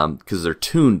 because they're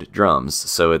tuned drums,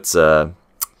 so it's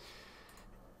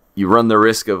you run the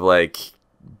risk of like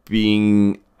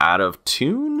being out of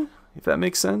tune, if that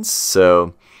makes sense.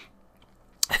 So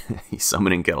he's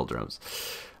summoning kettle drums.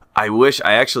 I wish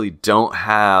I actually don't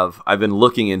have, I've been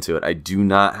looking into it. I do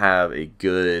not have a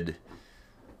good,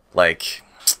 like,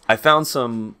 I found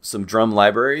some drum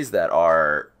libraries that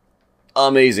are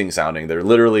amazing sounding. They're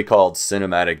literally called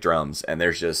cinematic drums, and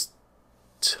there's just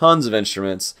tons of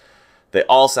instruments. They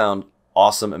all sound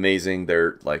awesome, amazing.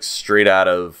 They're like straight out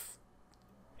of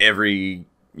every,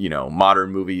 you know,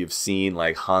 modern movie you've seen,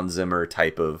 like Hans Zimmer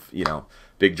type of, you know,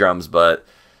 big drums. But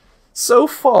so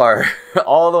far,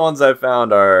 all the ones I've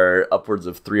found are upwards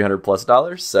of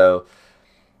 $300+. So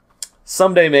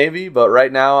someday maybe, but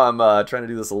right now I'm trying to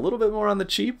do this a little bit more on the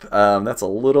cheap. That's a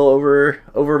little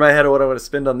over my head of what I want to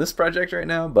spend on this project right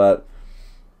now, but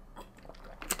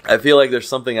I feel like there's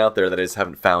something out there that I just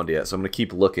haven't found yet, so I'm going to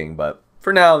keep looking. But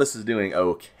for now, this is doing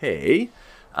okay.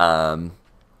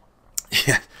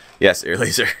 Yeah, yes, Air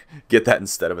Laser, get that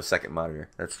instead of a second monitor.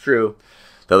 That's true.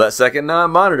 Though that second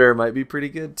monitor might be pretty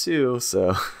good too.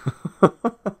 So,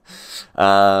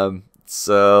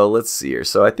 so let's see here.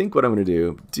 So I think what I'm going to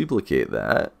do, duplicate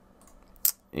that.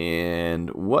 And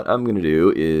what I'm going to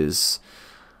do is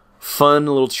fun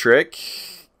little trick.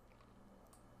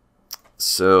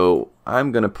 So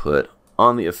I'm going to put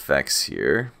on the effects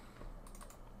here.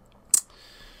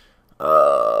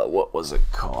 What was it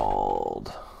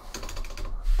called?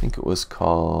 I think it was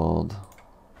called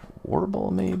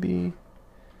Warble maybe.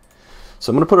 So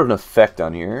I'm going to put an effect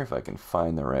on here if I can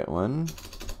find the right one.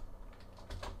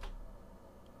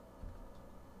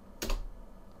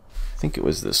 I think it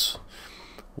was this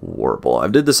Warble. I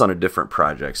did this on a different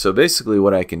project. So basically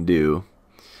what I can do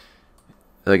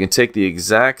is I can take the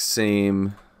exact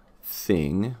same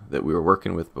thing that we were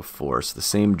working with before, so the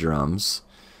same drums.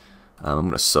 I'm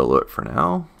going to solo it for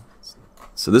now.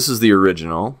 So this is the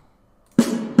original.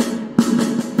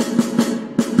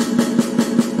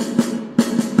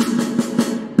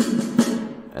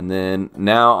 And then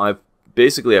now I've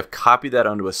copied that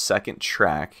onto a second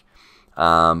track.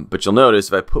 But you'll notice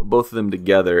if I put both of them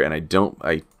together and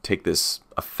I take this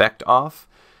effect off,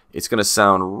 it's going to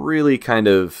sound really kind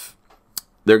of,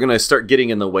 they're going to start getting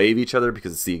in the way of each other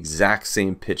because it's the exact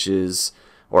same pitches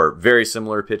or very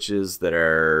similar pitches that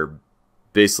are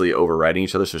basically overriding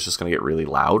each other. So it's just going to get really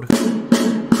loud.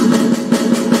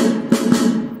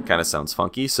 Kind of sounds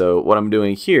funky. So what I'm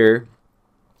doing here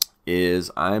is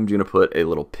I'm going to put a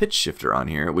little pitch shifter on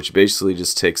here, which basically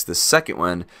just takes the second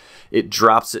one, it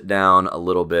drops it down a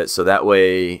little bit, so that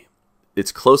way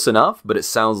it's close enough, but it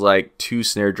sounds like two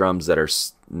snare drums that are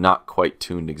not quite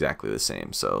tuned exactly the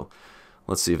same. So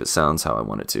let's see if it sounds how I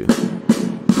want it to.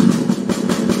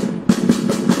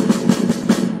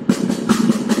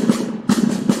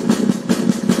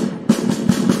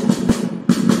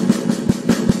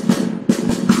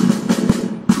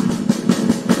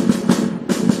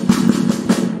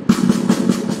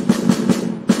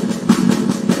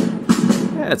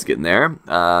 It's getting there.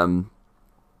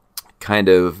 Kind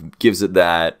of gives it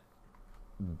that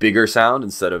bigger sound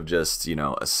instead of just, you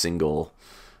know, a single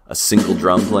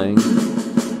drum playing.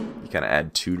 You kind of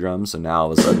add two drums, so now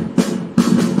all of a sudden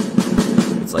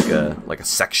it's like a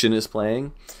section is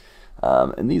playing.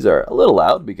 And these are a little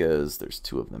loud because there's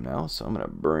two of them now, so I'm gonna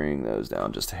bring those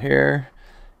down just a hair,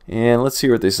 and let's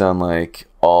hear what they sound like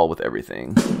all with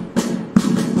everything.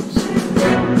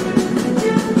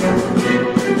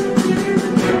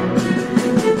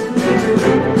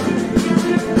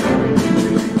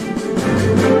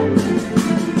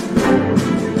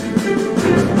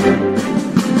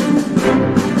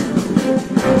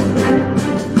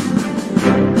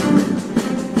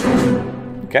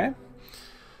 Okay,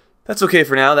 that's okay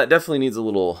for now. That definitely needs a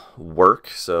little work,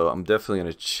 so I'm definitely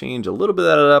going to change a little bit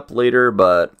of that up later,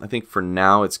 but I think for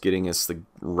now it's getting us the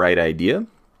right idea.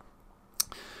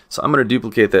 So I'm going to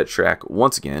duplicate that track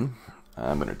once again.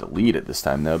 I'm going to delete it this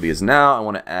time though, because now I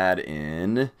want to add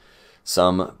in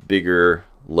some bigger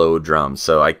low drums.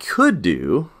 So I could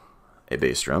do a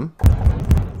bass drum.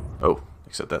 Oh,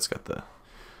 except that's got the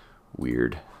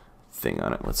weird thing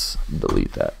on it. Let's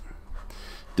delete that.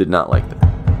 Did not like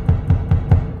that.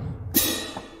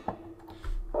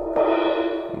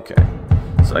 Okay,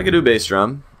 so I could do bass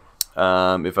drum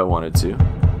if I wanted to,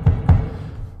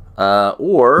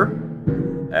 or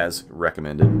as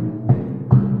recommended,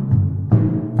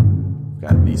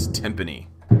 got these timpani.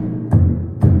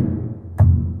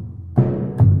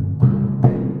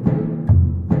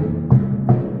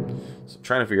 So I'm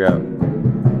trying to figure out.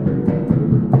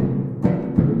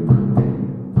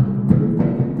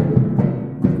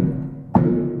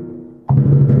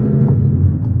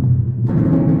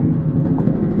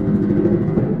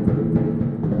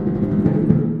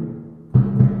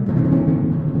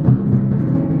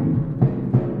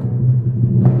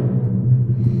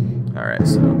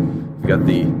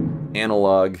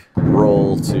 analog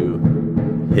roll to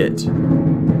hit.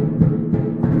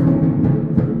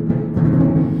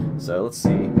 So let's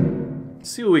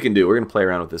see what we can do. We're going to play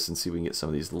around with this and see if we can get some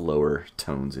of these lower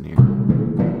tones in here.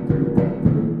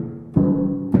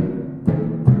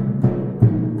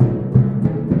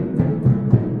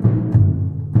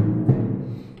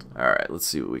 All right, let's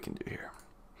see what we can do here.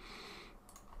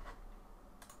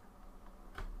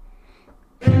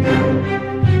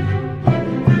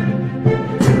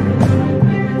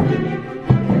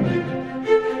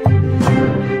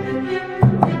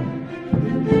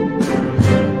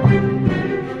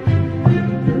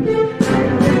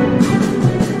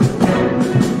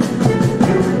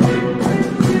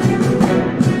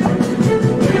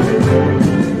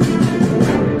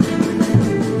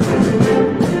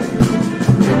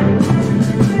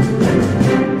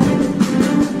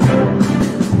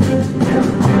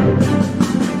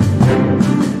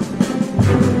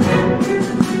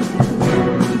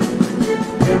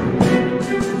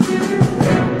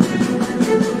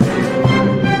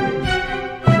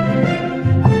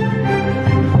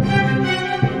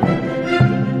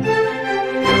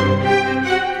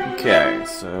 Okay,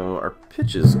 so our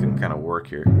pitches can kind of work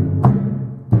here.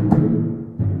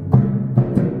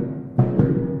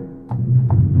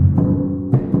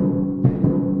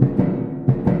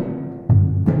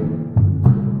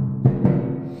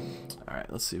 All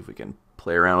right, let's see if we can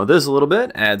play around with this a little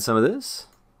bit, add some of this.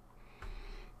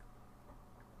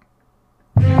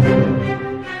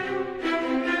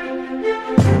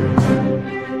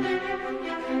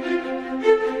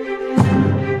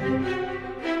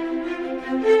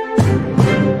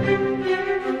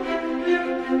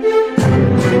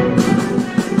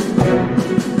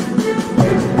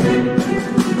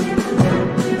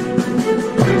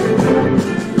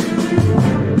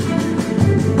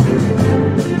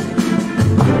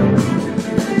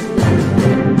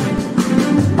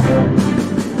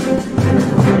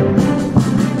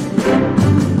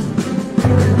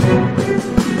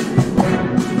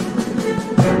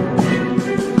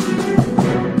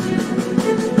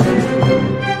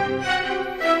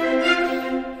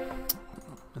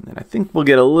 I think we'll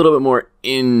get a little bit more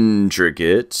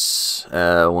intricate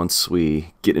once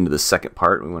we get into the second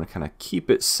part. We want to kind of keep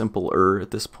it simpler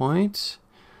at this point.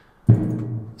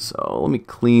 So let me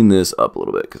clean this up a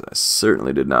little bit because I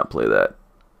certainly did not play that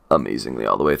amazingly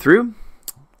all the way through.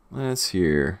 Let's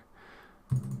hear.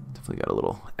 Definitely got a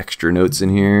little extra notes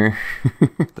in here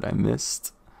that I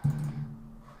missed.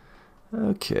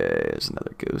 Okay, there's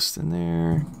another ghost in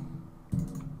there.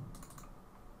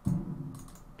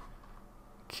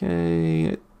 Okay,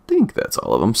 I think that's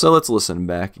all of them. So let's listen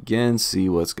back again, see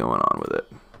what's going on with it.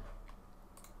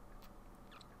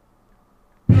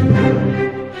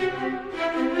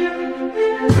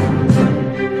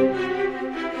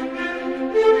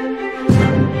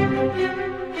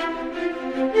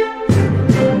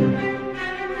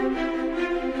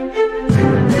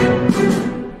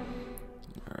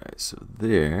 All right, so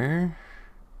there.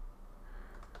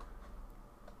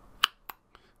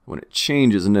 When it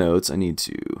changes notes, I need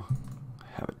to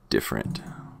have a different,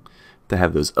 to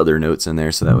have those other notes in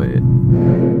there so that way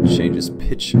it changes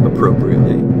pitch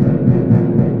appropriately.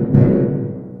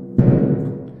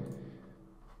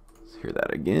 Let's hear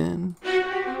that again.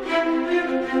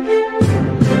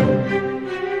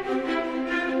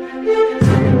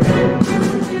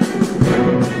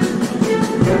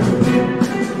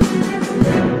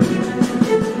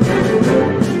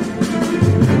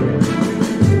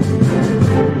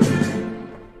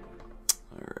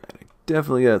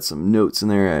 Definitely got some notes in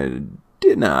there I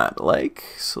did not like,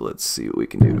 so let's see what we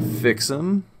can do to fix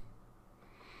them.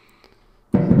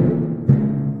 So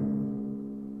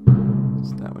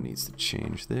that one needs to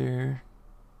change there.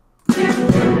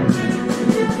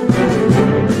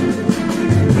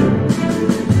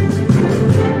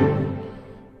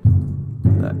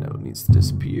 That note needs to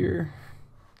disappear.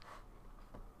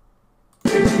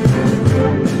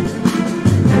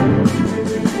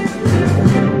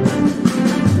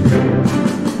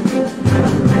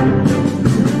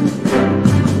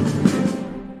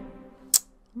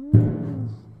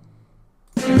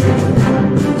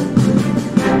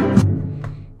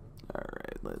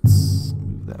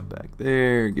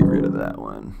 There, get rid of that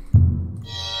one.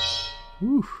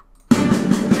 Whew.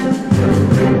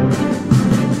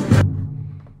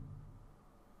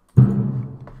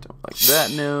 Don't like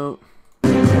that note.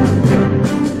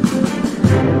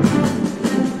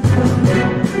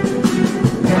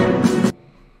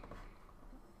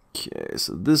 Okay,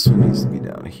 so this one needs to be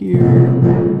down here.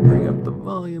 Bring up the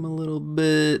volume a little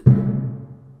bit.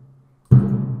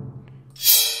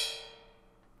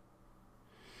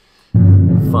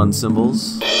 Fun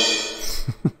symbols.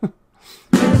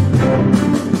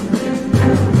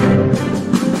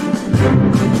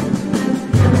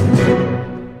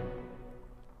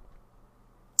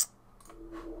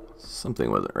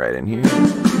 Something wasn't right in here.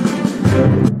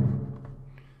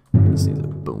 Let's see the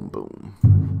boom boom.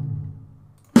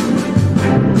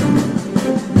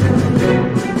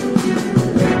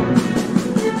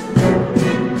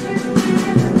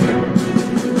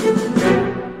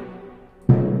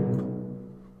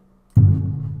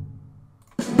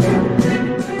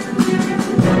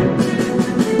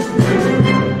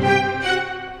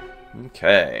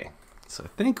 Okay, so I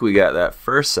think we got that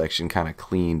first section kind of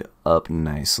cleaned up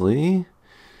nicely.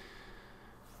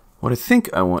 What I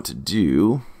think I want to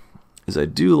do is I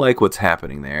do like what's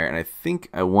happening there, and I think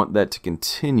I want that to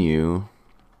continue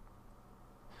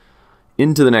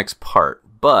into the next part,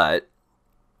 but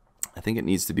I think it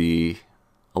needs to be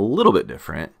a little bit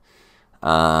different.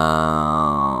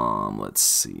 Let's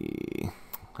see.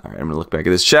 All right, I'm going to look back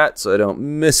at this chat so I don't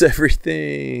miss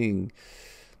everything.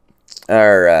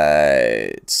 All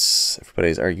right,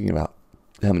 everybody's arguing about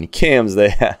how many cams they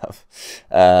have.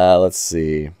 Let's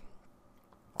see.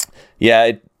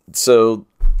 Yeah, so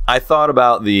I thought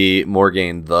about the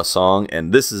Morgain the song,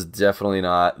 and this is definitely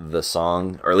not the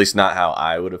song, or at least not how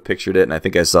I would have pictured it. And I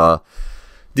think I saw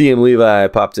DM Levi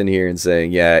popped in here and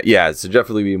saying, yeah, it's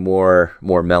definitely be more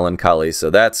melancholy.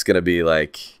 So that's gonna be a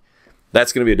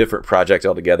different project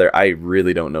altogether. I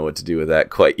really don't know what to do with that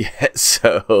quite yet.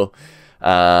 So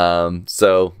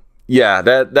yeah,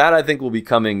 that I think will be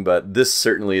coming, but this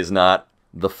certainly is not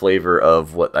the flavor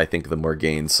of what I think the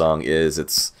Morgain song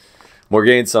is.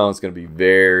 Morgain song is going to be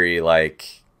very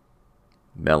like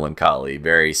melancholy,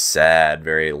 very sad,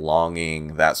 very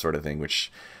longing, that sort of thing,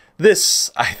 which this,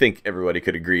 I think everybody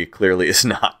could agree, clearly is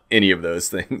not any of those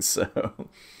things. So,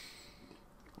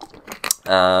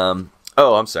 oh,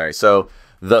 I'm sorry. So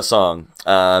the song,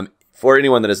 for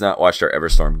anyone that has not watched our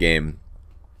Everstorm game,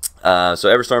 so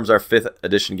Everstorm's our 5th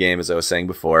edition game, as I was saying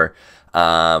before,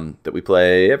 that we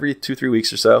play every 2-3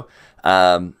 weeks or so.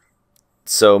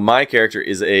 So my character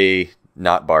is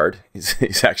not bard.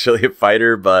 He's actually a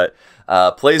fighter, but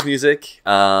plays music.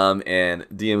 And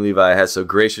DM Levi has so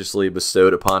graciously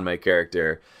bestowed upon my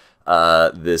character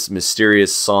this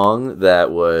mysterious song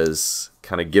that was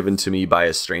kind of given to me by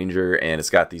a stranger, and it's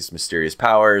got these mysterious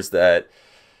powers that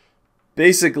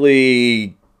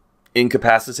basically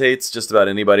incapacitates just about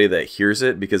anybody that hears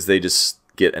it, because they just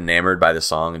get enamored by the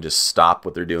song and just stop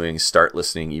what they're doing, start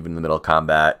listening even in the middle of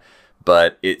combat.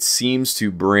 But it seems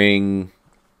to bring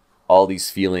all these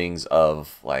feelings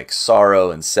of like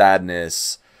sorrow and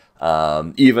sadness,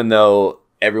 even though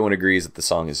everyone agrees that the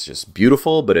song is just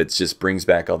beautiful, but it just brings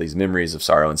back all these memories of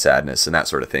sorrow and sadness and that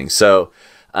sort of thing. So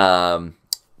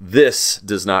this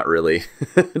does not really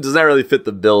fit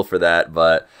the bill for that,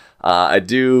 but I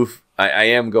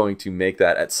am going to make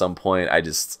that at some point. I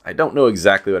don't know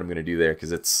exactly what I'm going to do there,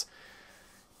 because it's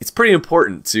pretty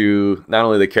important to not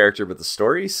only the character but the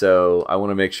story, so I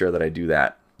want to make sure that I do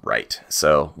that right.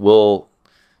 So we'll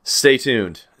stay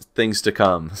tuned. Things to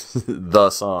come.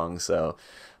 The song. So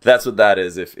that's what that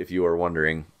is, if you are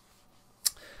wondering.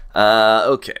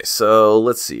 Okay, so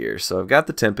let's see here. So I've got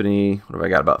the timpani. What have I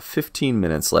got? About 15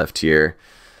 minutes left here.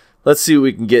 Let's see what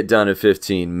we can get done in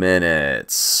 15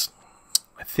 minutes.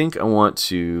 I think I want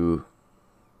to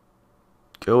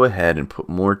go ahead and put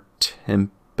more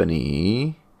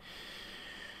timpani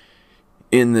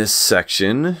in this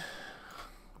section,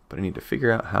 but I need to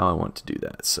figure out how I want to do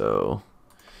that. So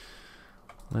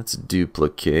let's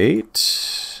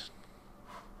duplicate,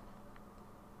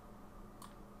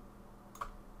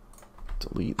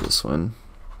 delete this one,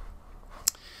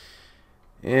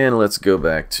 and let's go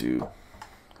back to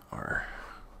our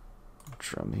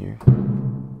drum here.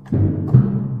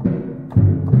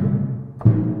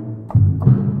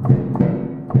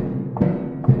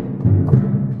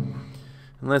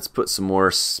 And let's put some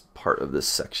more part of this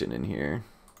section in here.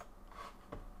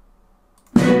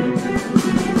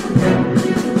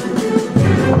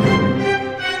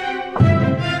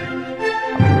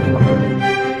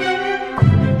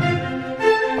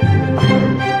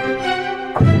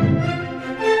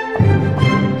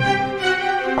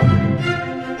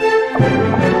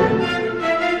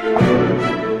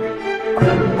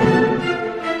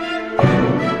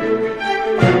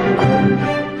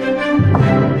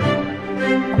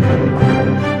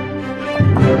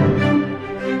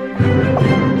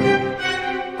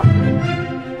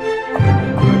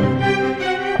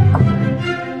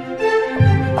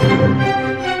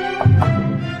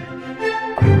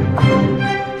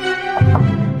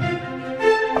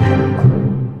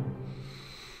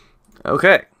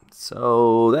 Okay,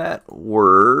 So that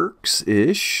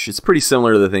works-ish. It's pretty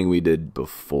similar to the thing we did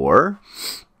before.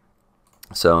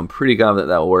 So I'm pretty confident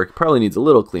that will work. Probably needs a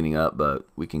little cleaning up, but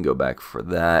we can go back for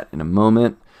that in a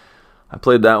moment. I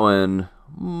played that one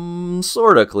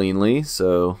sort of cleanly,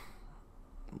 so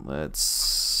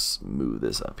let's move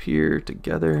this up here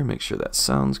together, make sure that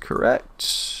sounds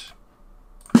correct.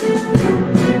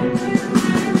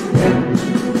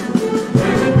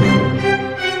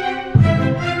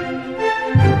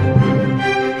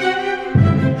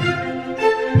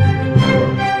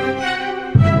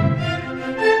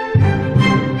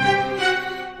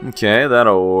 Okay,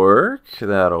 that'll work.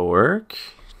 That'll work.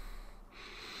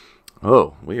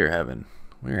 Oh, we're having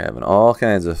all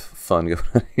kinds of fun going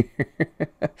on here.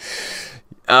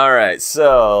 All right,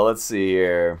 so let's see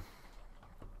here.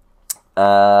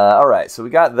 All right, so we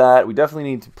got that. We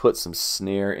definitely need to put some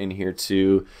snare in here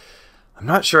too. I'm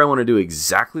not sure I want to do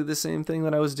exactly the same thing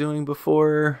that I was doing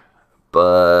before,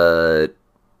 but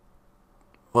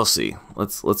we'll see.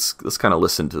 Let's kind of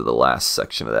listen to the last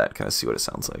section of that, kind of see what it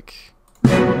sounds like.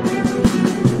 I'm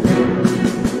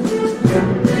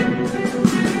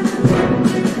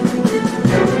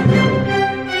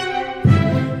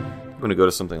going to go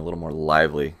to something a little more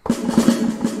lively.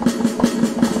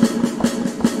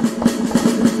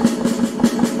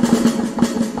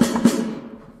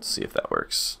 Let's see if that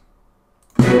works.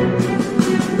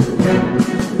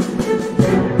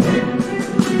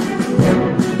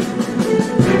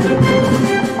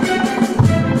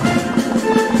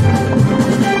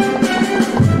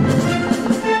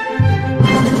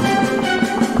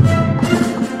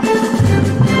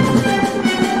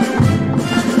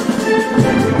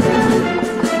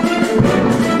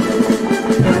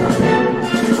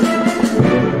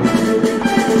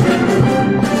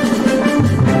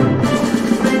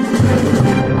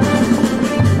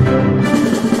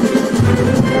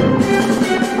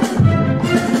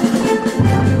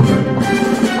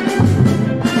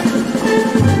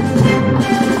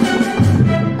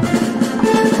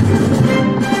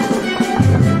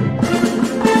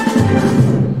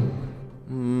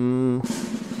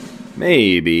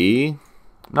 Maybe.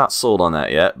 Not sold on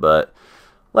that yet, but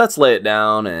let's lay it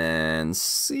down and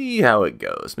see how it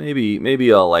goes.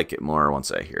 Maybe I'll like it more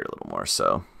once I hear it a little more.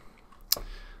 So,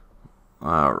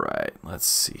 all right, let's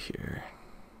see here.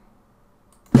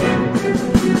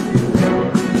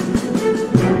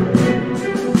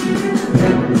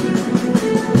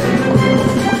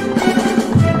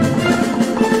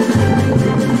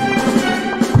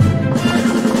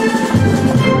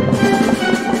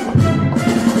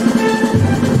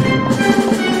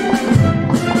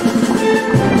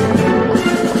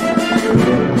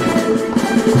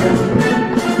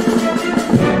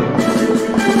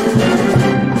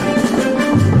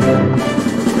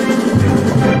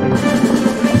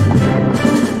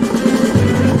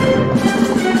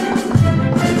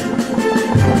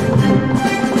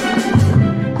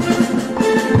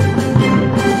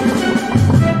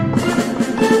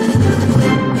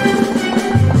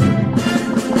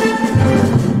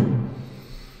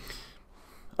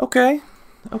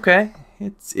 Okay,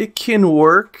 it can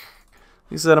work.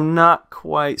 Like I said, I'm not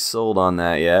quite sold on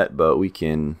that yet, but we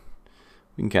can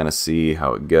kind of see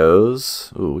how it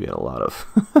goes. Ooh, we had a lot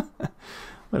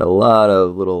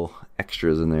of little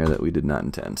extras in there that we did not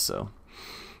intend. So,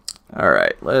 all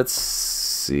right, let's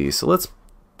see. So let's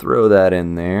throw that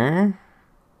in there.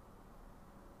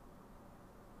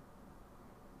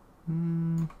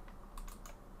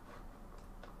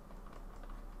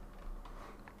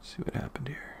 See what happened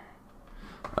here.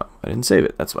 Oh, I didn't save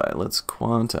it. That's why. Let's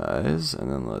quantize,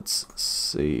 and then let's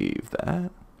save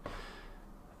that.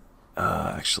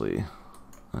 Actually,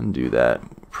 undo that.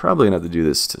 Probably gonna have to do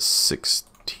this to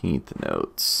 16th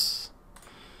notes.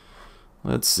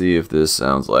 Let's see if this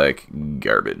sounds like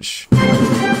garbage.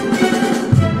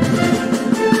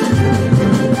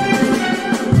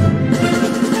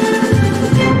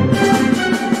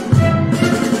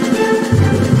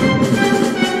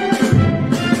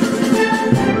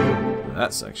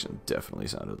 That section definitely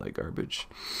sounded like garbage.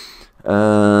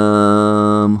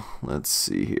 Let's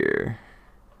see here.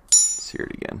 Let's hear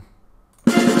it again.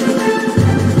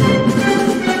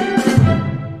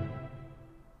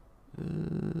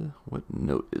 What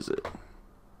note is it?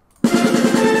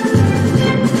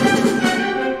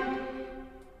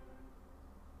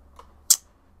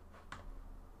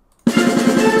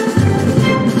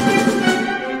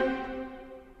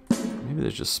 Maybe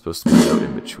there's just supposed to be a note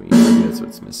in between. Maybe that's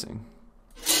what's missing.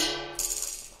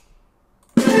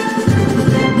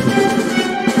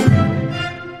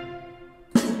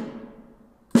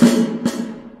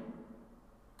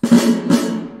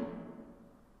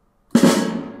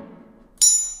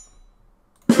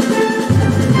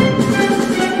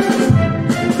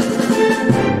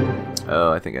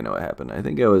 I think I know what happened. I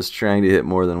think I was trying to hit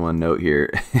more than one note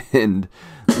here, and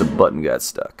the button got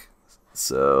stuck.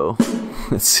 So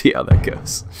let's see how that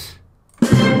goes.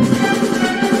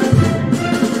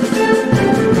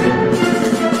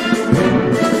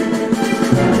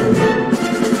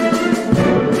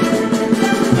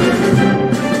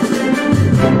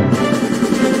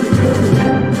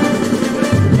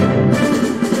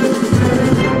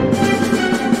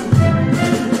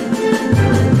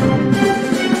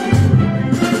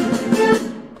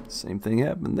 Same thing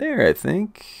happened there, I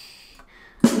think.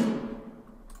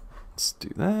 Let's do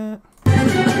that.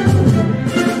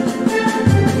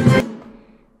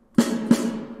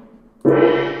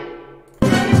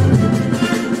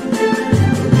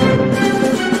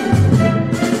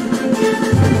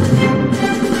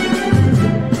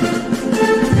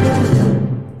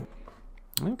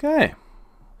 Okay.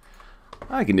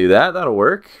 I can do that. That'll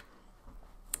work.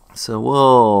 So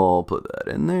we'll put that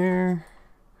in there.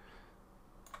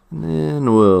 And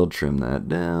then we'll trim that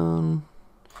down.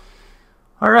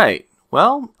 All right.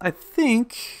 Well, I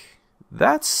think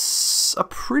that's a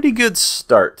pretty good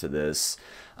start to this.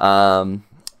 Like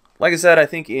I said, I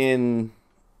think in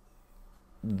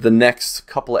the next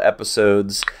couple of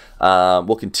episodes,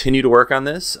 we'll continue to work on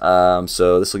this.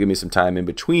 So this will give me some time in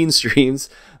between streams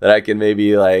that I can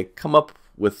maybe like come up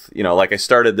with, you know, like I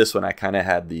started this one, I kind of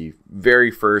had the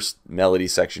very first melody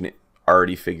section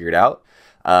already figured out.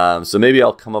 So maybe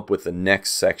I'll come up with the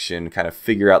next section, kind of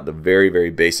figure out the very,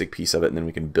 very basic piece of it, and then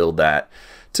we can build that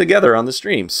together on the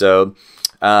stream. So,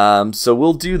 so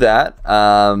we'll do that.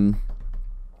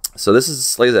 So this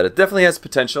is, like I said, it definitely has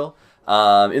potential.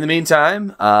 In the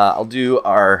meantime, I'll do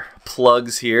our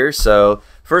plugs here. So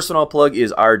first one I'll plug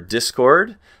is our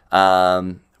Discord.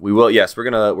 We will, yes, we're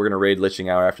gonna raid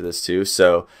Liching Hour after this too.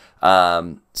 So,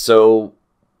 so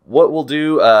what we'll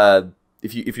do,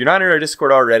 if you're not in our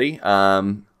Discord already,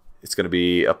 it's going to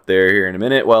be up there here in a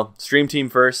minute. Well, Stream Team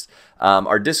first.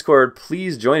 Our Discord,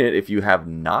 please join it if you have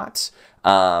not.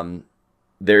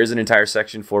 There is an entire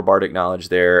section for Bardic Knowledge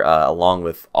there, along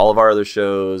with all of our other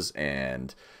shows,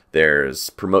 and there's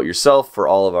Promote Yourself for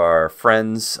all of our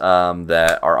friends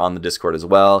that are on the Discord as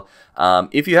well.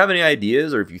 If you have any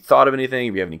ideas, or if you thought of anything,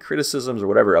 if you have any criticisms or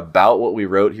whatever about what we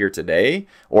wrote here today,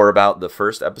 or about the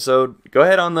first episode, go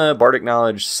ahead on the Bardic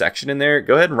Knowledge section in there.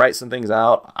 Go ahead and write some things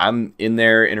out. I'm in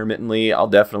there intermittently. I'll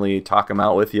definitely talk them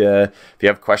out with you. If you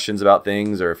have questions about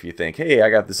things, or if you think, hey, I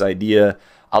got this idea,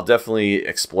 I'll definitely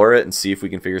explore it and see if we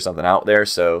can figure something out there.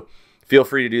 So feel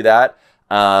free to do that.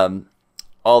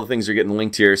 All the things are getting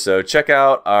linked here. So check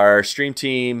out our Stream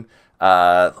Team.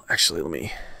 Actually, let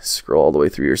me scroll all the way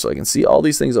through here so I can see all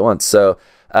these things at once. So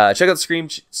check out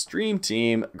the Stream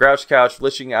Team, Grouch Couch,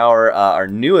 Liching Hour, our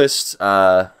newest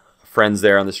friends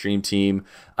there on the Stream Team,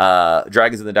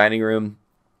 Dragons in the Dining Room.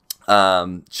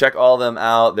 Check all of them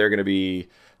out. They're going to be,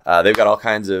 they've got all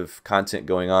kinds of content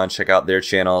going on. Check out their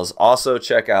channels. Also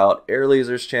check out Air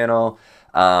Laser's channel.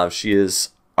 She is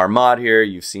our mod here.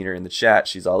 You've seen her in the chat.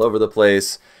 She's all over the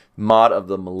place. Mod of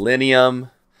the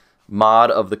Millennium, mod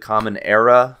of the Common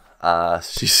Era.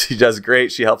 She does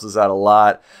great. She helps us out a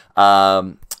lot.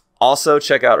 Also,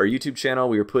 check out our YouTube channel.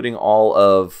 We are putting all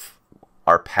of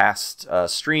our past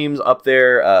streams up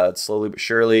there slowly but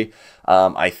surely.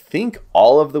 I think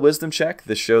all of the Wisdom Check,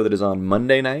 the show that is on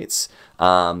Monday nights,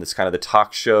 that's kind of the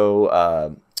talk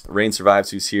show. Rain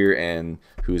Survives, who's here and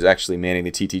who's actually manning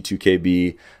the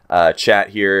TT2KB chat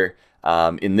here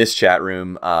in this chat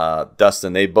room.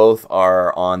 Dustin, they both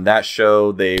are on that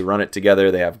show. They run it together.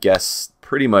 They have guests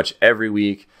pretty much every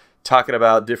week talking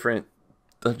about different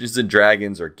Dungeons and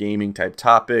Dragons or gaming type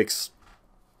topics.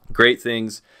 Great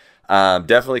things.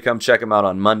 Definitely come check them out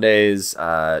on Mondays,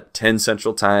 10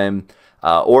 Central Time.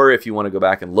 Or if you want to go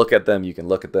back and look at them, you can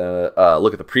look at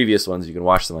the previous ones. You can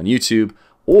watch them on YouTube,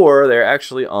 or they're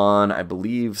actually on, I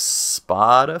believe,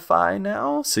 Spotify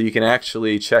now. So you can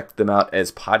actually check them out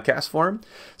as podcast form.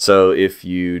 So if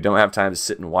you don't have time to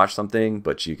sit and watch something,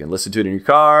 but you can listen to it in your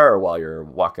car or while you're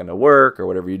walking to work or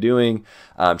whatever you're doing,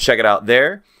 check it out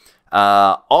there.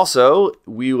 Also,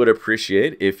 we would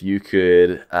appreciate if you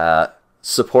could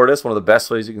support us. One of the best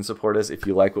ways you can support us, if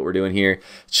you like what we're doing here,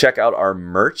 check out our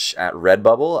merch at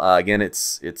Redbubble. Again,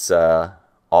 it's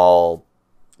all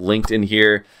linked in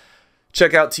here.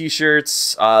 Check out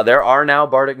t-shirts. There are now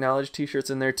Bardic Knowledge t-shirts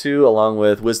in there too, along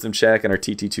with Wisdom Check and our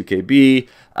TT2KB.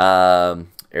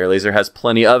 Air Laser has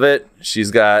plenty of it.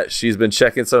 She's been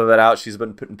checking some of it out. She's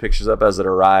been putting pictures up as it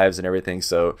arrives and everything.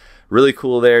 So really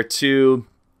cool there too.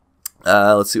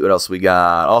 Let's see what else we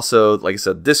got. Also, like I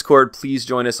said, Discord, please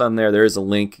join us on there. There is a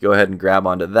link. Go ahead and grab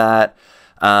onto that.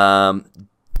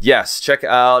 yes, check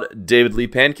out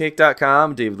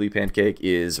davidleepancake.com. David Lee Pancake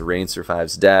is Rain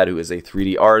Survive's dad, who is a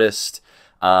 3D artist.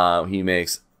 He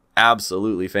makes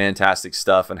absolutely fantastic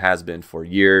stuff and has been for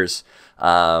years.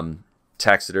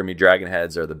 Taxidermy dragon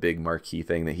heads are the big marquee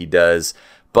thing that he does,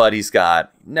 but he's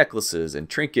got necklaces and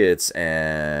trinkets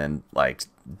and like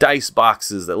dice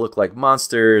boxes that look like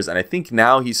monsters, and I think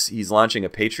now he's launching a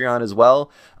Patreon as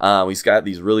well. He's got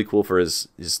these really cool for his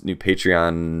new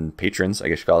Patreon patrons, I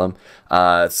guess you call them.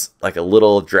 It's like a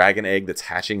little dragon egg that's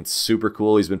hatching. It's super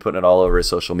cool. He's been putting it all over his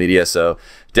social media, so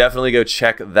definitely go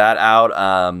check that out.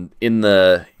 In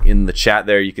the chat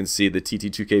there, you can see the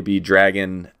TT2KB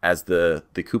dragon as the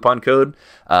coupon code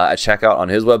at checkout on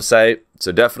his website,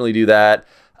 so definitely do that.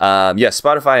 Yeah,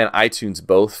 Spotify and iTunes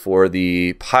both for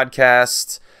the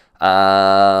podcast.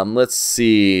 Let's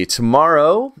see.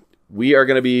 Tomorrow we are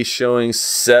going to be showing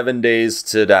 7 Days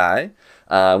to Die.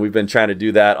 We've been trying to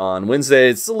do that on Wednesday.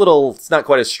 It's not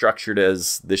quite as structured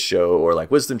as this show or like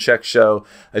Wisdom Check show.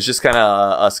 It's just kind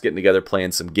of us getting together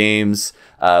playing some games.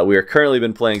 We are currently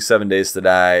been playing 7 Days to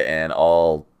Die and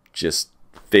all just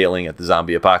failing at the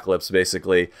zombie apocalypse,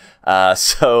 basically.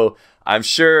 So I'm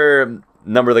sure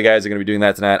number of the guys are going to be doing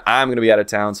that tonight. I'm going to be out of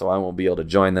town, so I won't be able to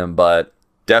join them, but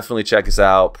definitely check us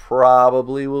out.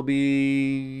 Probably will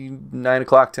be 9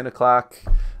 o'clock, 10 o'clock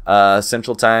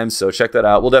Central Time, so check that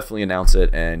out. We'll definitely announce it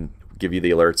and give you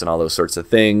the alerts and all those sorts of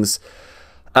things.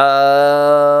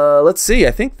 Let's see.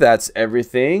 I think that's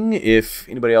everything. If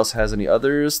anybody else has any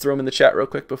others, throw them in the chat real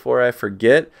quick before I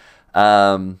forget.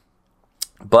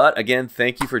 But again,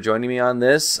 thank you for joining me on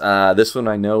this. This one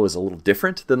I know is a little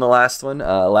different than the last one.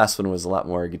 Last one was a lot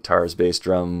more guitars, bass,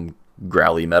 drum,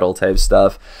 growly metal type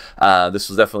stuff. This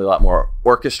was definitely a lot more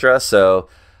orchestra. So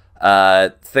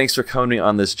thanks for coming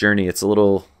on this journey. It's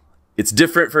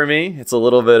different for me. It's a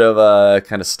little bit of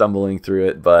kind of stumbling through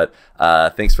it, but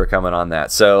thanks for coming on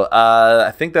that. So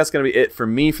I think that's going to be it for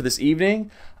me for this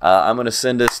evening. I'm going to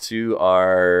send us to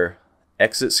our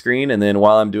exit screen, and then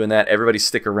while I'm doing that, everybody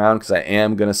stick around because I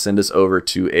am going to send us over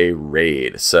to a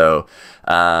raid. So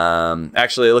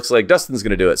actually it looks like Dustin's going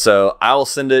to do it, so I will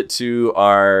send it to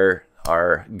our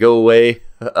go away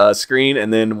screen,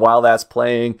 and then while that's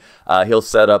playing, he'll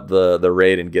set up the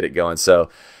raid and get it going.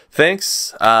 So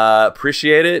thanks,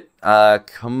 appreciate it.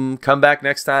 Come back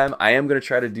next time. I am going to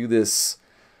try to do this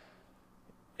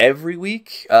every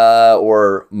week,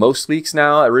 or most weeks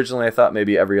now. Originally I thought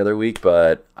maybe every other week,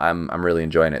 but I'm really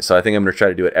enjoying it, so I think I'm gonna try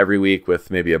to do it every week with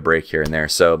maybe a break here and there.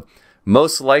 So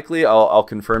most likely, I'll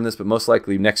confirm this, but most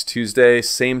likely next Tuesday,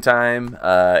 same time,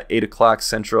 8 o'clock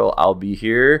Central, I'll be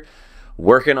here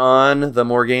working on the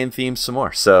Morgain theme some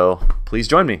more, so please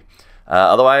join me.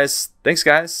 Otherwise, thanks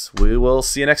guys, we will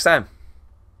see you next time.